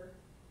was over,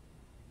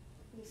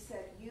 he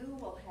said, "You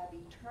will have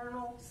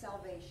eternal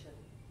salvation."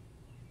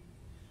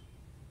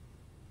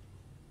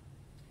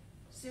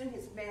 Soon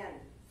his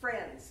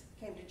friends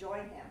came to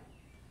join him.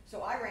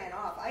 So I ran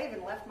off. I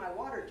even left my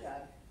water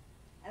jug.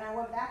 And I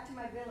went back to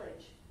my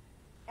village.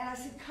 And I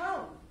said,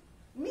 "Come,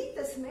 meet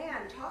this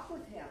man, talk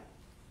with him."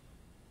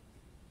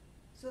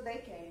 So they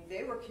came.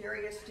 They were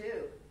curious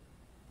too.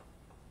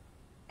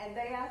 And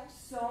they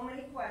asked so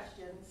many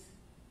questions.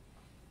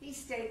 He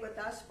stayed with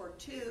us for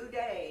 2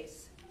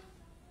 days.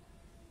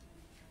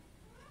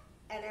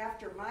 And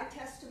after my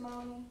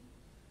testimony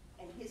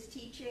and his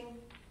teaching,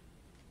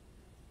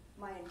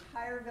 my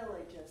entire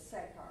village of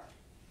Sychar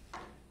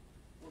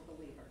were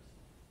believers.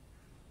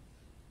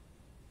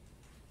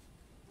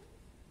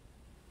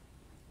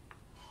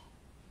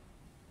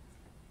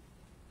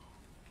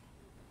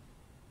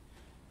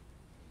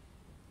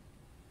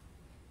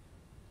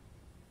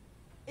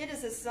 It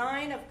is a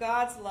sign of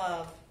God's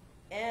love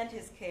and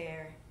his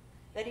care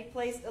that he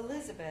placed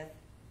Elizabeth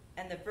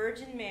and the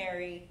Virgin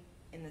Mary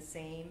in the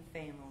same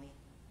family.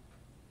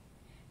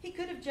 He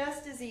could have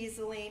just as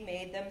easily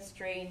made them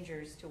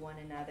strangers to one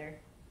another,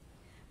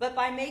 but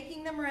by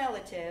making them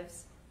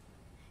relatives,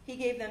 he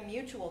gave them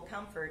mutual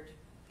comfort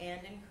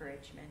and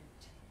encouragement.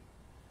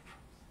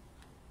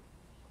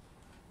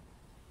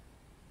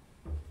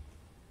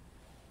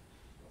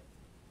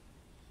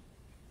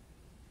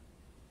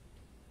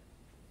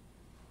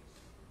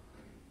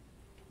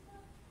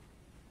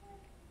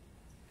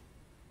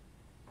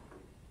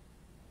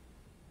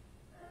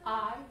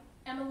 I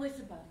am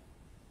Elizabeth.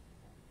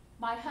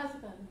 My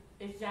husband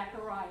is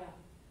Zachariah.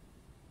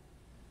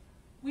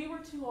 We were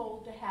too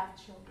old to have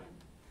children.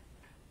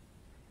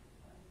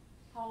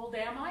 How old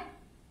am I?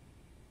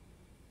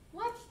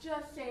 Let's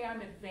just say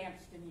I'm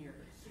advanced in years.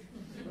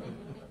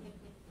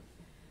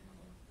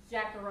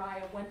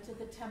 Zachariah went to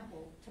the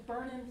temple to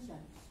burn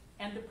incense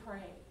and to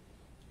pray.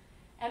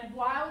 And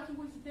while he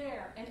was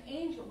there, an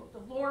angel of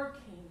the Lord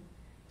came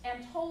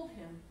and told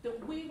him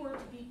that we were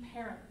to be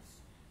parents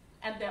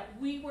and that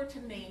we were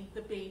to name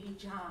the baby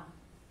John.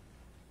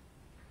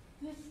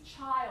 This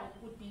child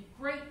would be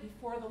great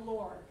before the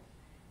Lord,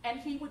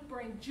 and he would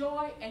bring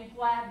joy and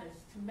gladness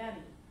to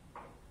many.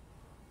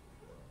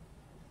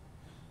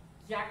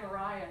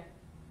 Zechariah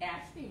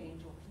asked the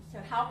angel, he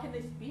said, "How can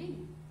this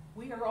be?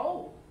 We are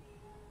old."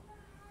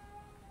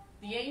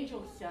 The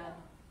angel said,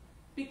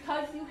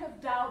 "Because you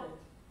have doubted,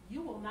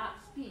 you will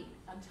not speak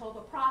until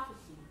the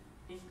prophecy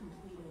is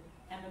completed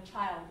and the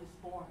child is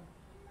born."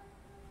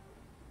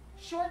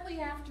 Shortly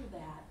after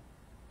that,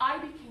 I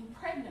became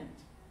pregnant.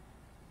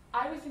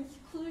 I was in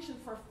seclusion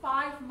for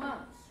 5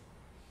 months,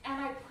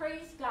 and I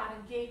praised God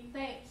and gave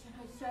thanks, and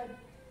I said,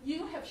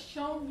 "You have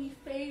shown me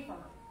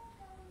favor.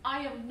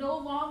 I am no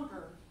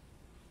longer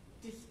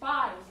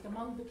despised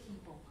among the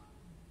people."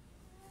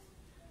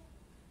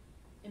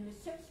 In the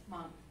 6th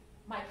month,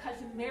 my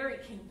cousin Mary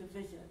came to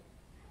visit.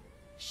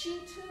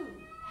 She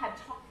too had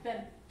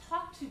been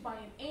talked to by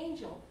an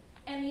angel,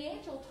 and the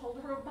angel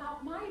told her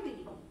about my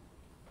baby.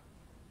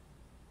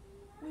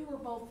 We were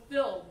both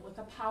filled with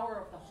the power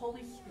of the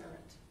Holy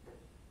Spirit.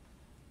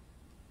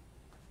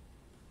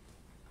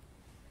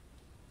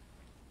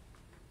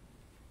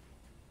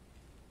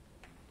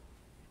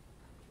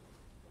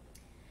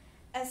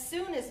 As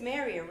soon as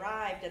Mary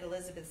arrived at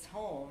Elizabeth's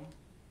home,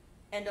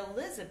 and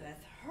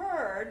Elizabeth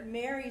heard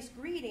Mary's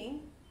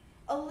greeting,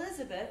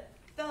 Elizabeth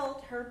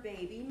felt her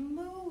baby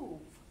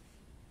move.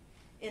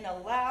 In a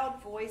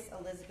loud voice,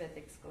 Elizabeth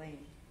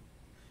exclaimed,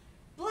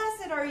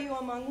 "Blessed are you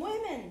among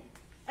women,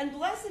 and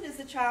blessed is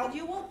the child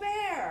you will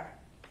bear.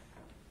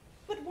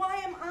 But why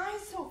am I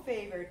so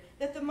favored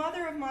that the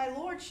mother of my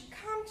Lord should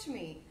come to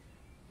me?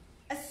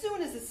 As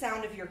soon as the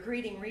sound of your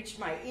greeting reached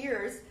my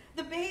ears,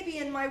 the baby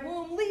in my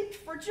womb leaped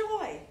for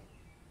joy.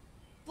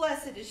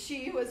 Blessed is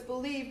she who has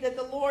believed that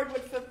the Lord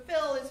would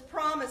fulfill his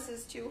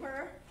promises to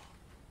her."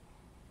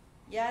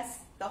 Yes,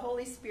 the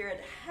Holy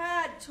Spirit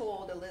had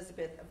told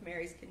Elizabeth of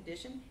Mary's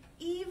condition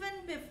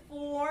even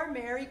before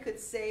Mary could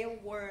say a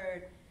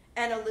word.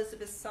 And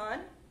Elizabeth's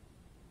son,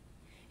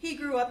 he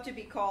grew up to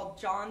be called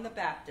John the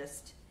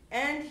Baptist,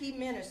 and he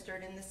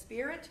ministered in the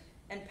spirit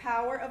and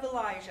power of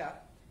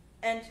Elijah,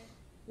 and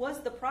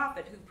was the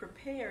prophet who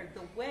prepared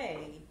the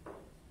way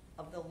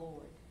of the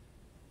Lord.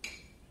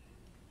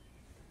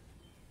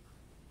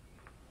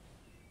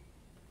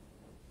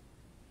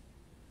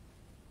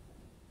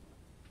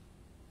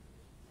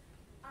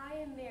 I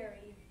am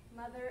Mary,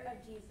 mother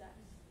of Jesus.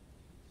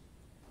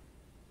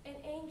 An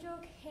angel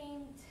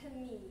came to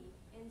me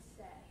and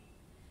said,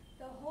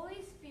 "The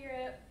Holy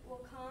Spirit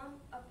will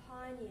come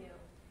upon you,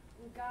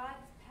 and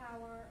God's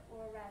power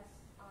will rest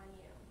on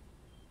you."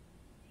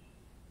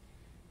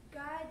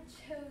 God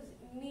chose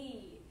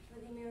me for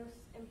the most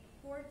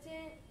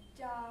important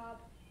job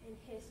in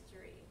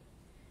history,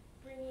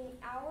 bringing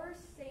our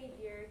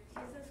Savior,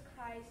 Jesus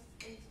Christ,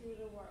 into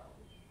the world.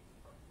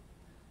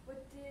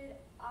 What did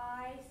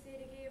I say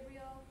to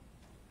Gabriel?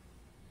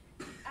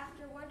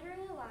 After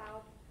wondering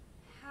aloud,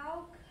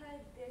 how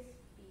could this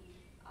be?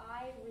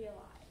 I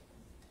realized,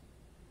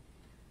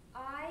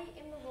 I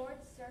am the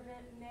Lord's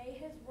servant, may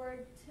his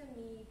word to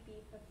me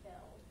be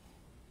fulfilled.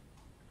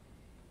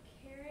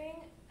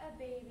 Carrying a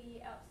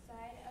baby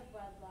outside of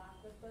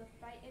wedlock was both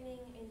frightening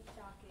and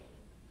shocking.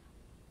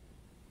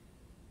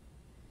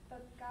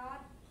 But God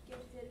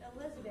gifted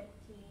Elizabeth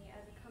to me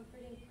as a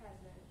comforting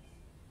present.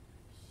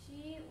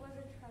 She was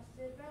a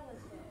trusted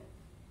relative,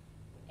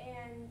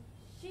 and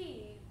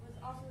she was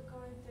also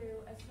going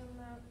through a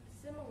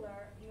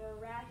similar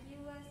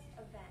miraculous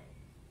event.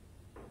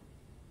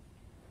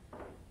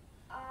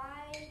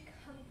 I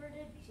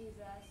comforted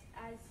Jesus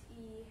as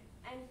he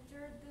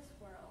entered this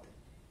world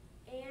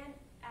and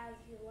as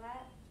he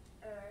left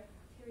earth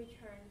to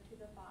return to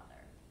the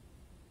Father.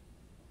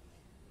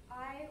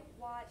 I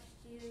watched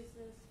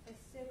Jesus for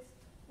 6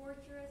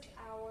 torturous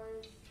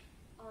hours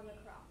on the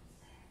cross.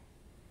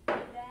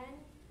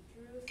 Then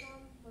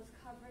Jerusalem was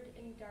covered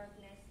in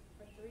darkness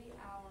for 3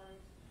 hours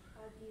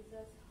while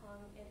Jesus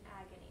hung in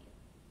agony.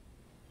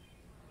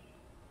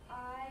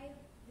 I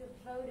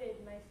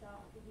devoted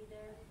myself to be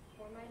there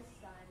for my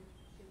son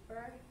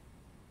birth,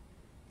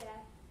 death,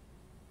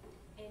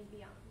 and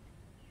beyond.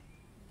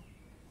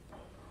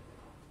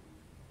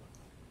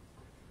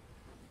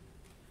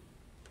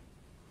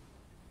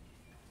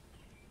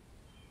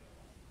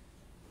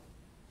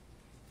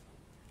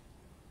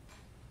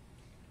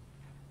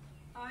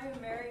 I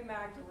am Mary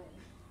Magdalene.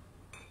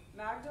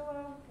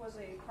 Magdala was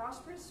a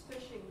prosperous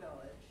fishing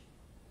village,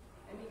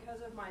 and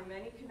because of my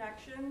many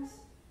connections,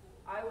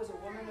 I was a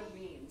woman of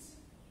means.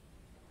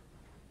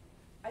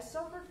 I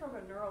suffered from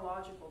a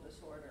neurological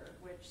disorder,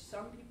 which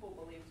some people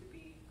believe to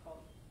be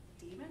called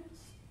demons.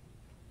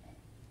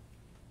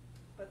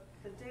 But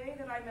the day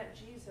that I met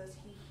Jesus,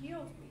 he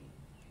healed me,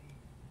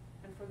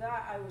 and for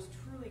that I was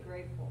truly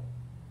grateful.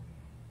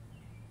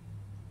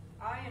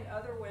 I and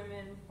other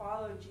women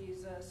followed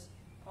Jesus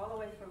all the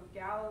way from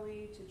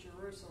Galilee to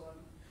Jerusalem.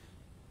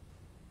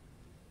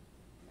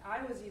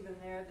 I was even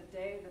there the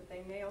day that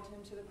they nailed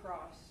him to the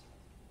cross.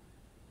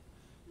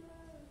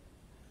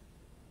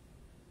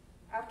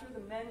 After the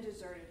men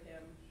deserted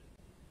him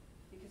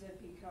because it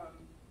had become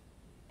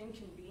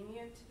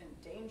inconvenient and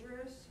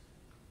dangerous,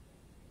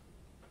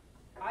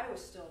 I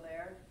was still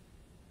there.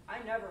 I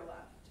never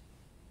left.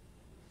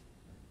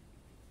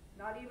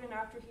 Not even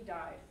after he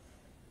died.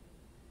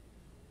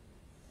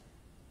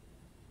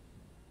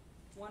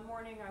 One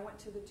morning I went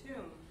to the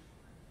tomb,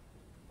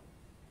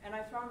 and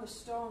I found the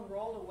stone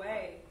rolled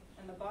away,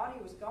 and the body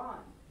was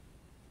gone.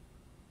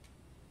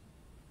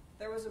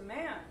 There was a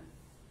man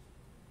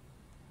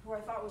who I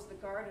thought was the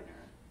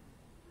gardener.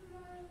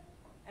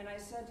 And I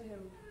said to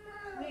him,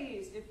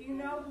 "Please, if you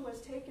know who has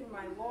taken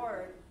my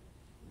Lord,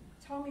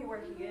 tell me where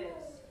he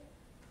is."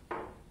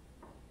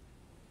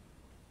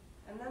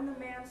 And then the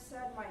man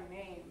said my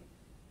name,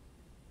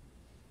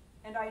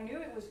 and I knew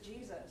it was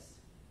Jesus.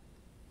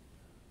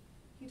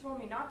 He told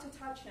me not to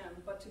touch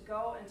him, but to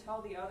go and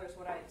tell the others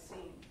what I had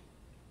seen.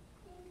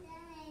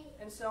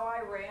 And so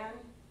I ran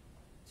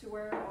to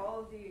where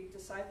all of the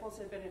disciples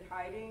had been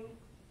hiding,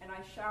 and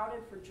I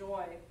shouted for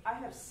joy, "I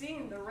have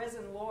seen the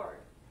risen Lord."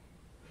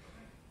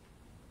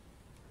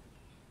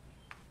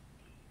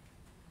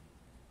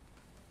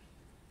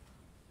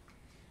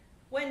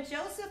 When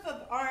Joseph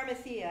of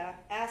Arimathea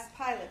asked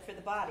Pilate for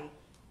the body,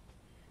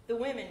 the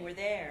women were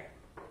there.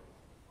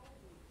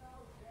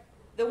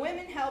 The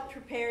women helped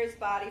prepare his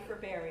body for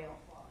burial.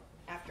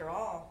 After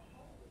all,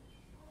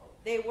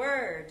 they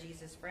were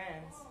Jesus'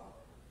 friends.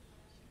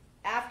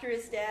 After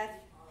his death,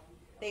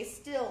 they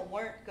still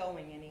weren't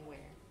going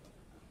anywhere.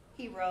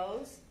 He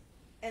rose,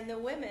 and the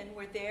women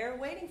were there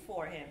waiting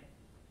for him.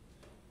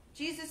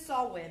 Jesus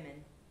saw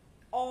women,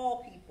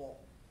 all people,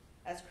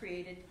 as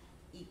created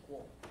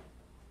equal.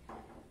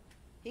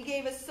 He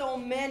gave us so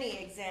many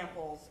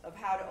examples of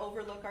how to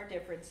overlook our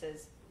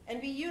differences and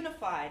be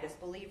unified as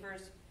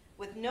believers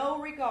with no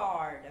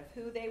regard of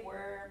who they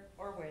were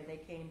or where they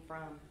came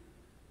from.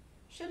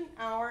 Shouldn't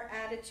our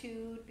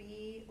attitude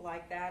be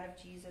like that of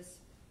Jesus?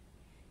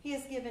 He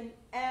has given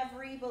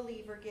every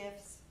believer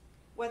gifts,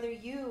 whether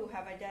you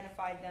have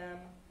identified them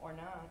or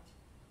not.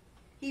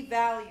 He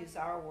values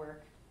our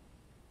work.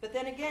 But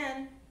then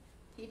again,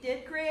 he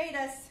did create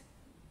us.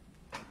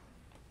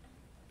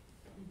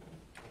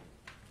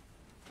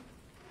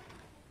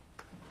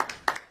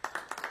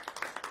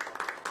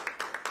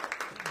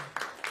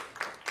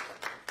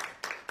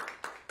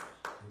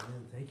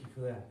 Thank you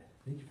for that.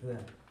 Thank you for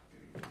that.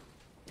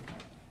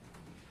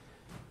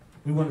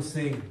 We want to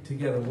sing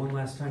together one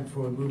last time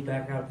before we move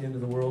back out into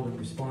the world in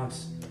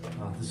response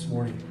this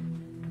morning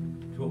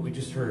to what we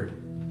just heard.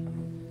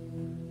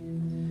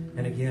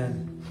 And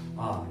again,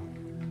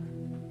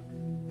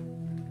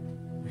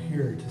 we're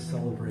here to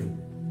celebrate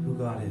who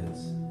God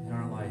is in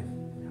our life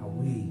and how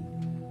we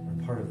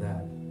are part of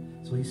that.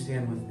 So you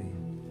stand with me.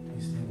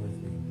 You stand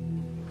with me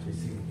as we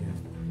sing again.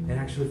 And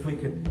actually, if we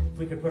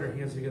could put our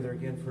hands together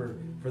again for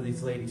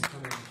these ladies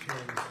coming and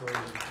sharing the story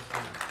with us.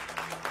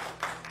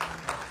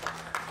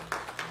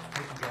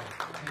 Thank you, guys.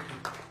 Thank you.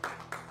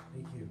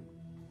 Thank you.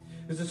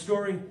 There's a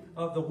story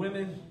of the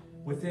women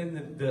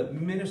within the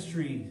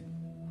ministry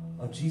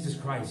of Jesus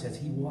Christ as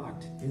he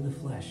walked in the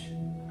flesh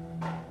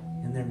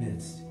in their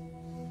midst.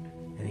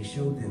 And he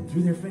showed them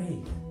through their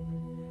faith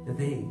that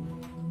they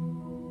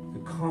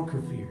could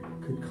conquer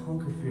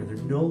fear, They're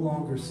no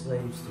longer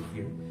slaves to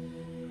fear.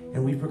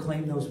 And we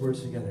proclaim those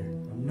words together.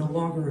 I'm no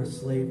longer a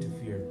slave to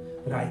fear,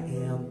 but I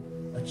am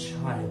a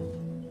child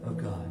of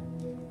God.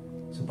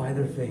 So by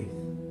their faith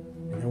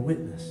and their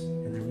witness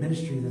and their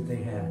ministry that they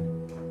had,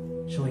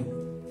 showing,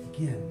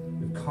 again,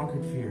 we've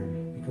conquered fear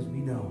because we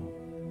know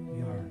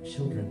we are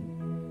children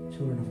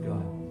of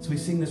God. So we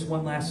sing this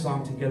one last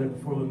song together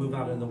before we move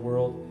out in the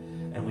world,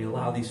 and we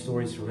allow these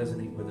stories to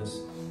resonate with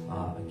us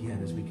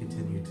again as we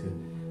continue to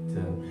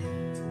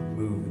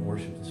move and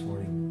worship this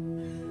morning.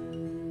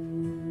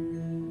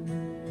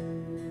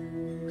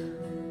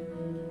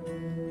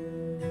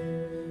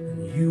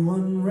 You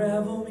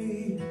unravel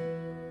me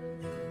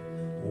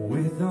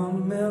with a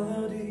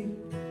melody,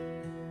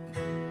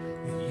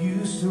 and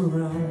you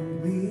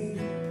surround me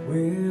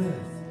with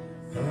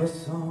a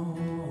song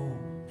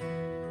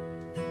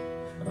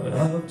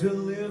of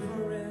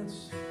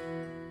deliverance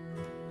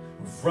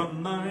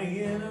from my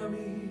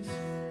enemies.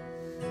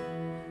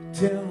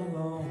 Tell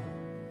all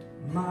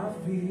my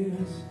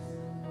fears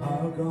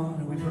are gone.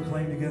 And we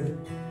proclaim together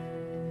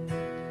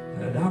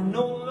that I'm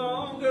no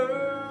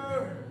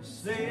longer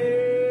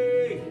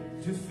slave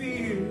to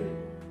fear.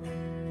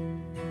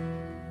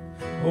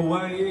 Oh,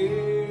 I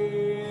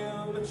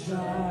am a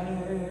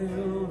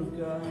child of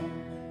God.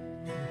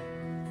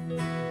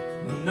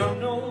 And I'm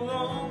no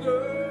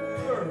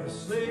longer a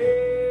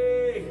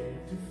slave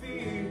to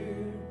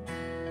fear.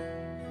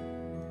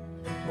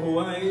 Oh,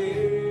 I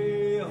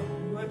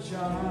am a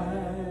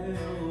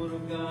child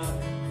of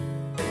God.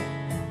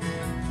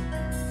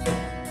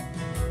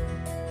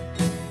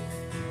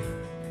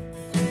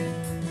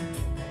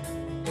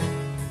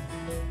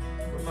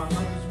 From my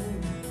mother's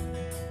womb,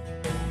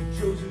 you've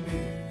chosen me.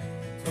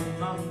 From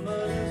my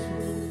mother's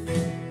womb,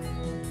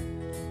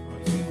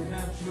 you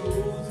have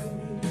chosen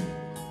me.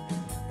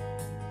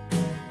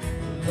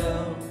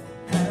 Love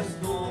has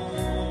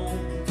known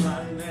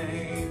my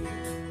name,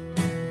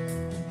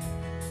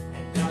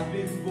 and I've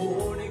been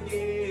born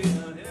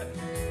again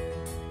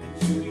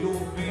into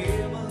your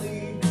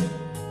family.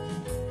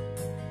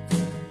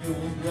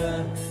 Your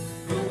blood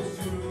goes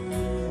through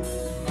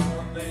my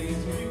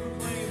veins. We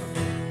proclaim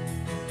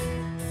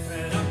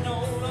that I'm no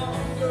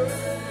longer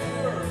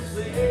a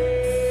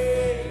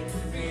slave to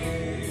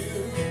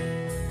fear.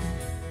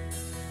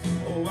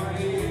 Oh, I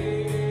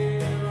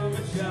am a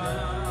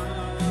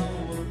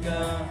child of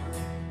God,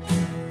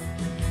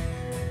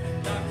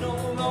 and I'm no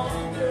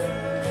longer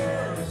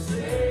a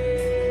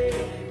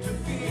slave to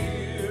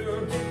fear.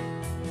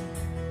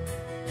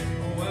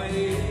 Oh, I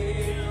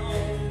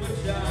am a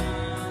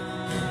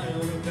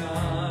child of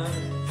God.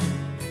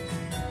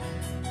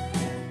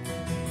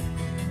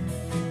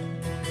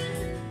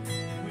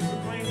 We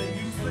proclaim that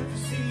you split the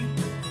sea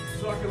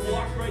so I could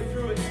walk right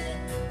through it.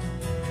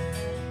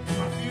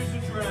 My fears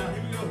are drowned.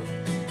 Here we go.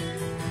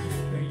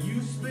 And you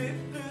split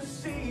the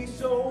sea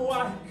so I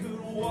could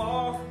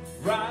walk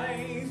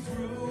right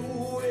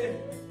through it.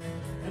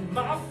 And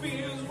my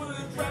fears were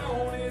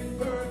drowned in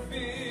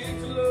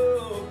perfect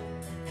love.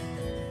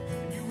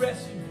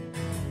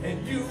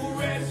 And you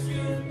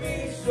rescued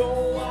me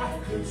so I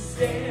could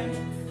stand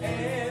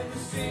and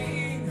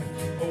sing.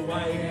 Oh,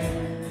 I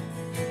am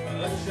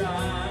a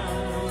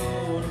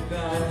child of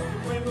God.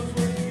 Proclaim those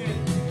words again.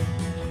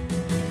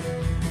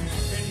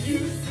 And you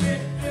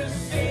split the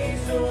sea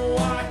so I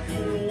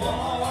could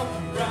walk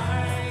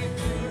right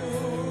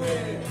through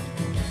it.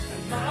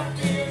 And my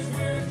fears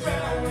were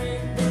drowned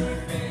in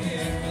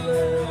perfect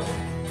love.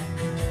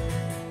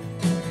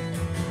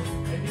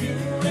 And you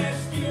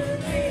rescued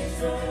me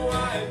so I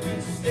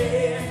could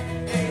stand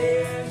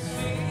and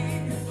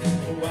sing.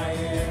 Oh, I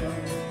am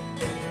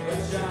a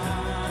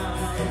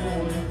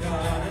child of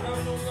God. And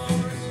I'm no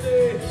longer a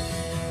slave.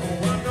 Oh,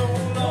 I'm no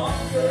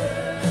longer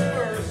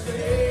a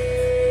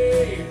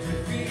slave to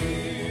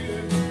fear.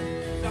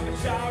 'Cause I'm a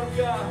child of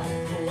God.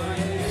 Oh, I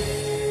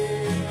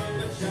am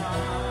a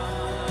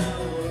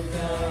child of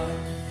God.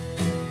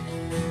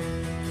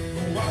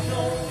 Oh, I'm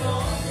no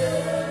longer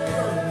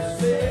a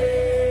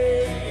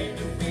slave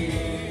to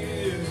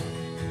fear.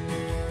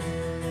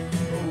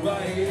 Oh, I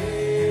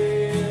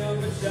am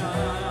a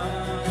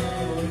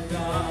child of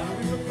God.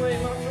 We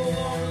proclaim I'm no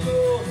longer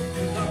Lord,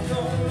 'cause I'm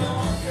no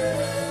longer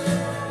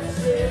a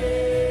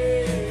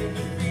slave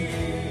to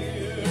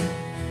fear.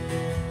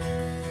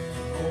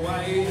 Oh, I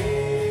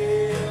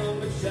am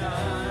a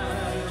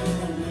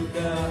child of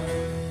God.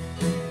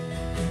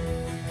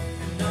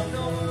 And I'm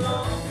no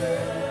longer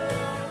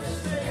a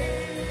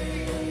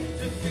slave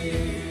to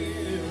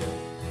fear.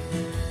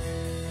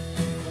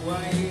 Oh, I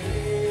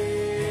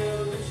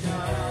am a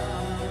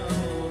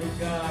child of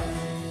God.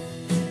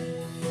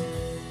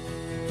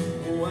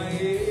 Oh, I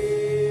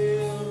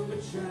am a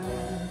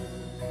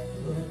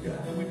child of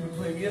God. And we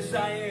proclaim, yes,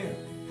 I am.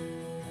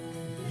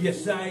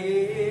 Yes, I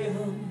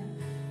am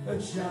a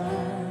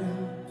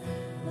child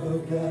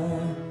of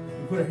God.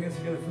 We put our hands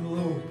together for the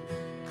Lord.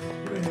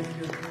 Put our hands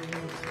together for the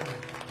Lord.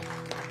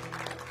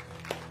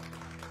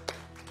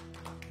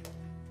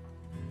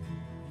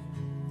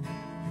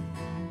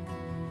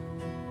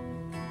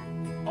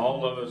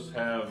 All of us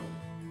have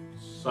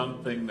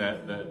something that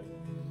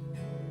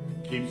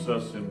keeps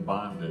us in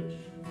bondage.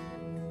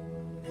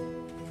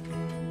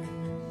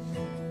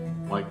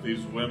 Like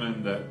these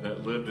women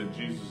that lived in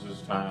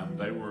Jesus' time,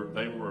 they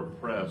were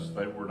oppressed.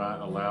 They were not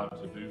allowed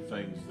to do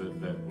things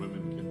that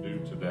women can do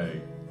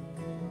today.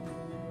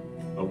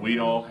 But we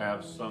all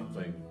have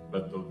something.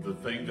 But the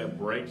thing that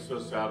breaks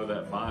us out of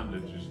that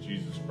bondage is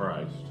Jesus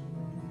Christ.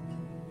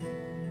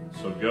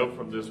 So go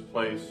from this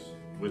place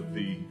with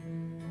the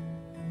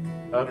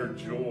utter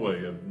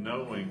joy of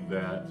knowing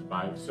that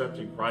by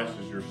accepting Christ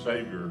as your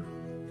Savior,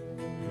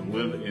 you can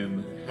live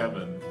in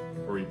heaven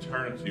for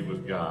eternity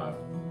with God.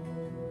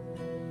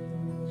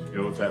 So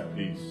go with that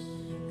peace.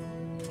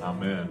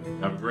 Amen.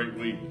 Have a great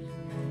week.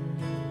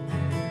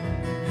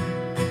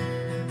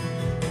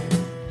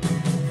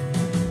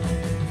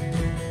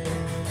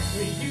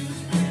 You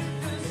split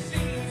the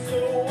sea so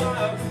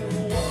I could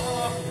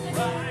walk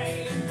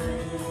right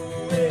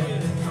through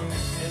it.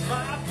 And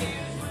my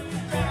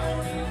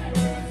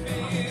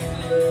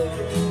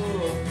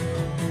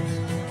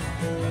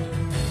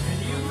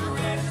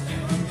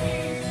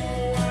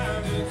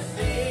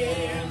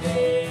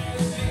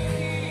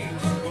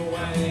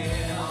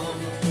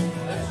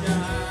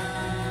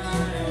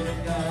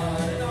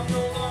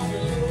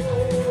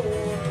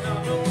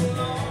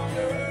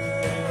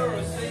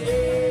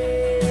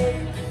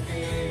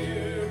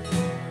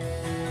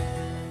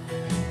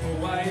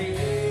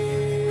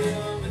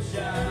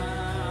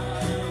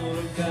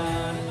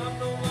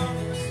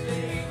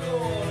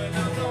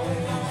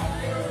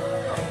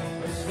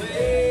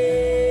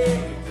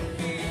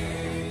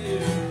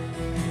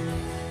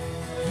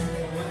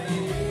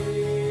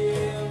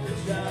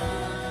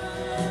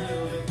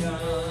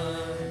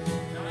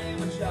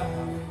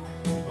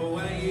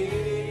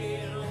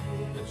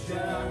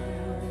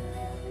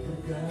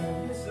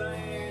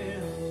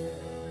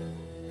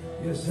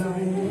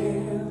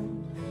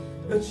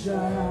a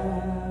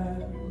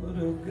child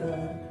of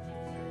God.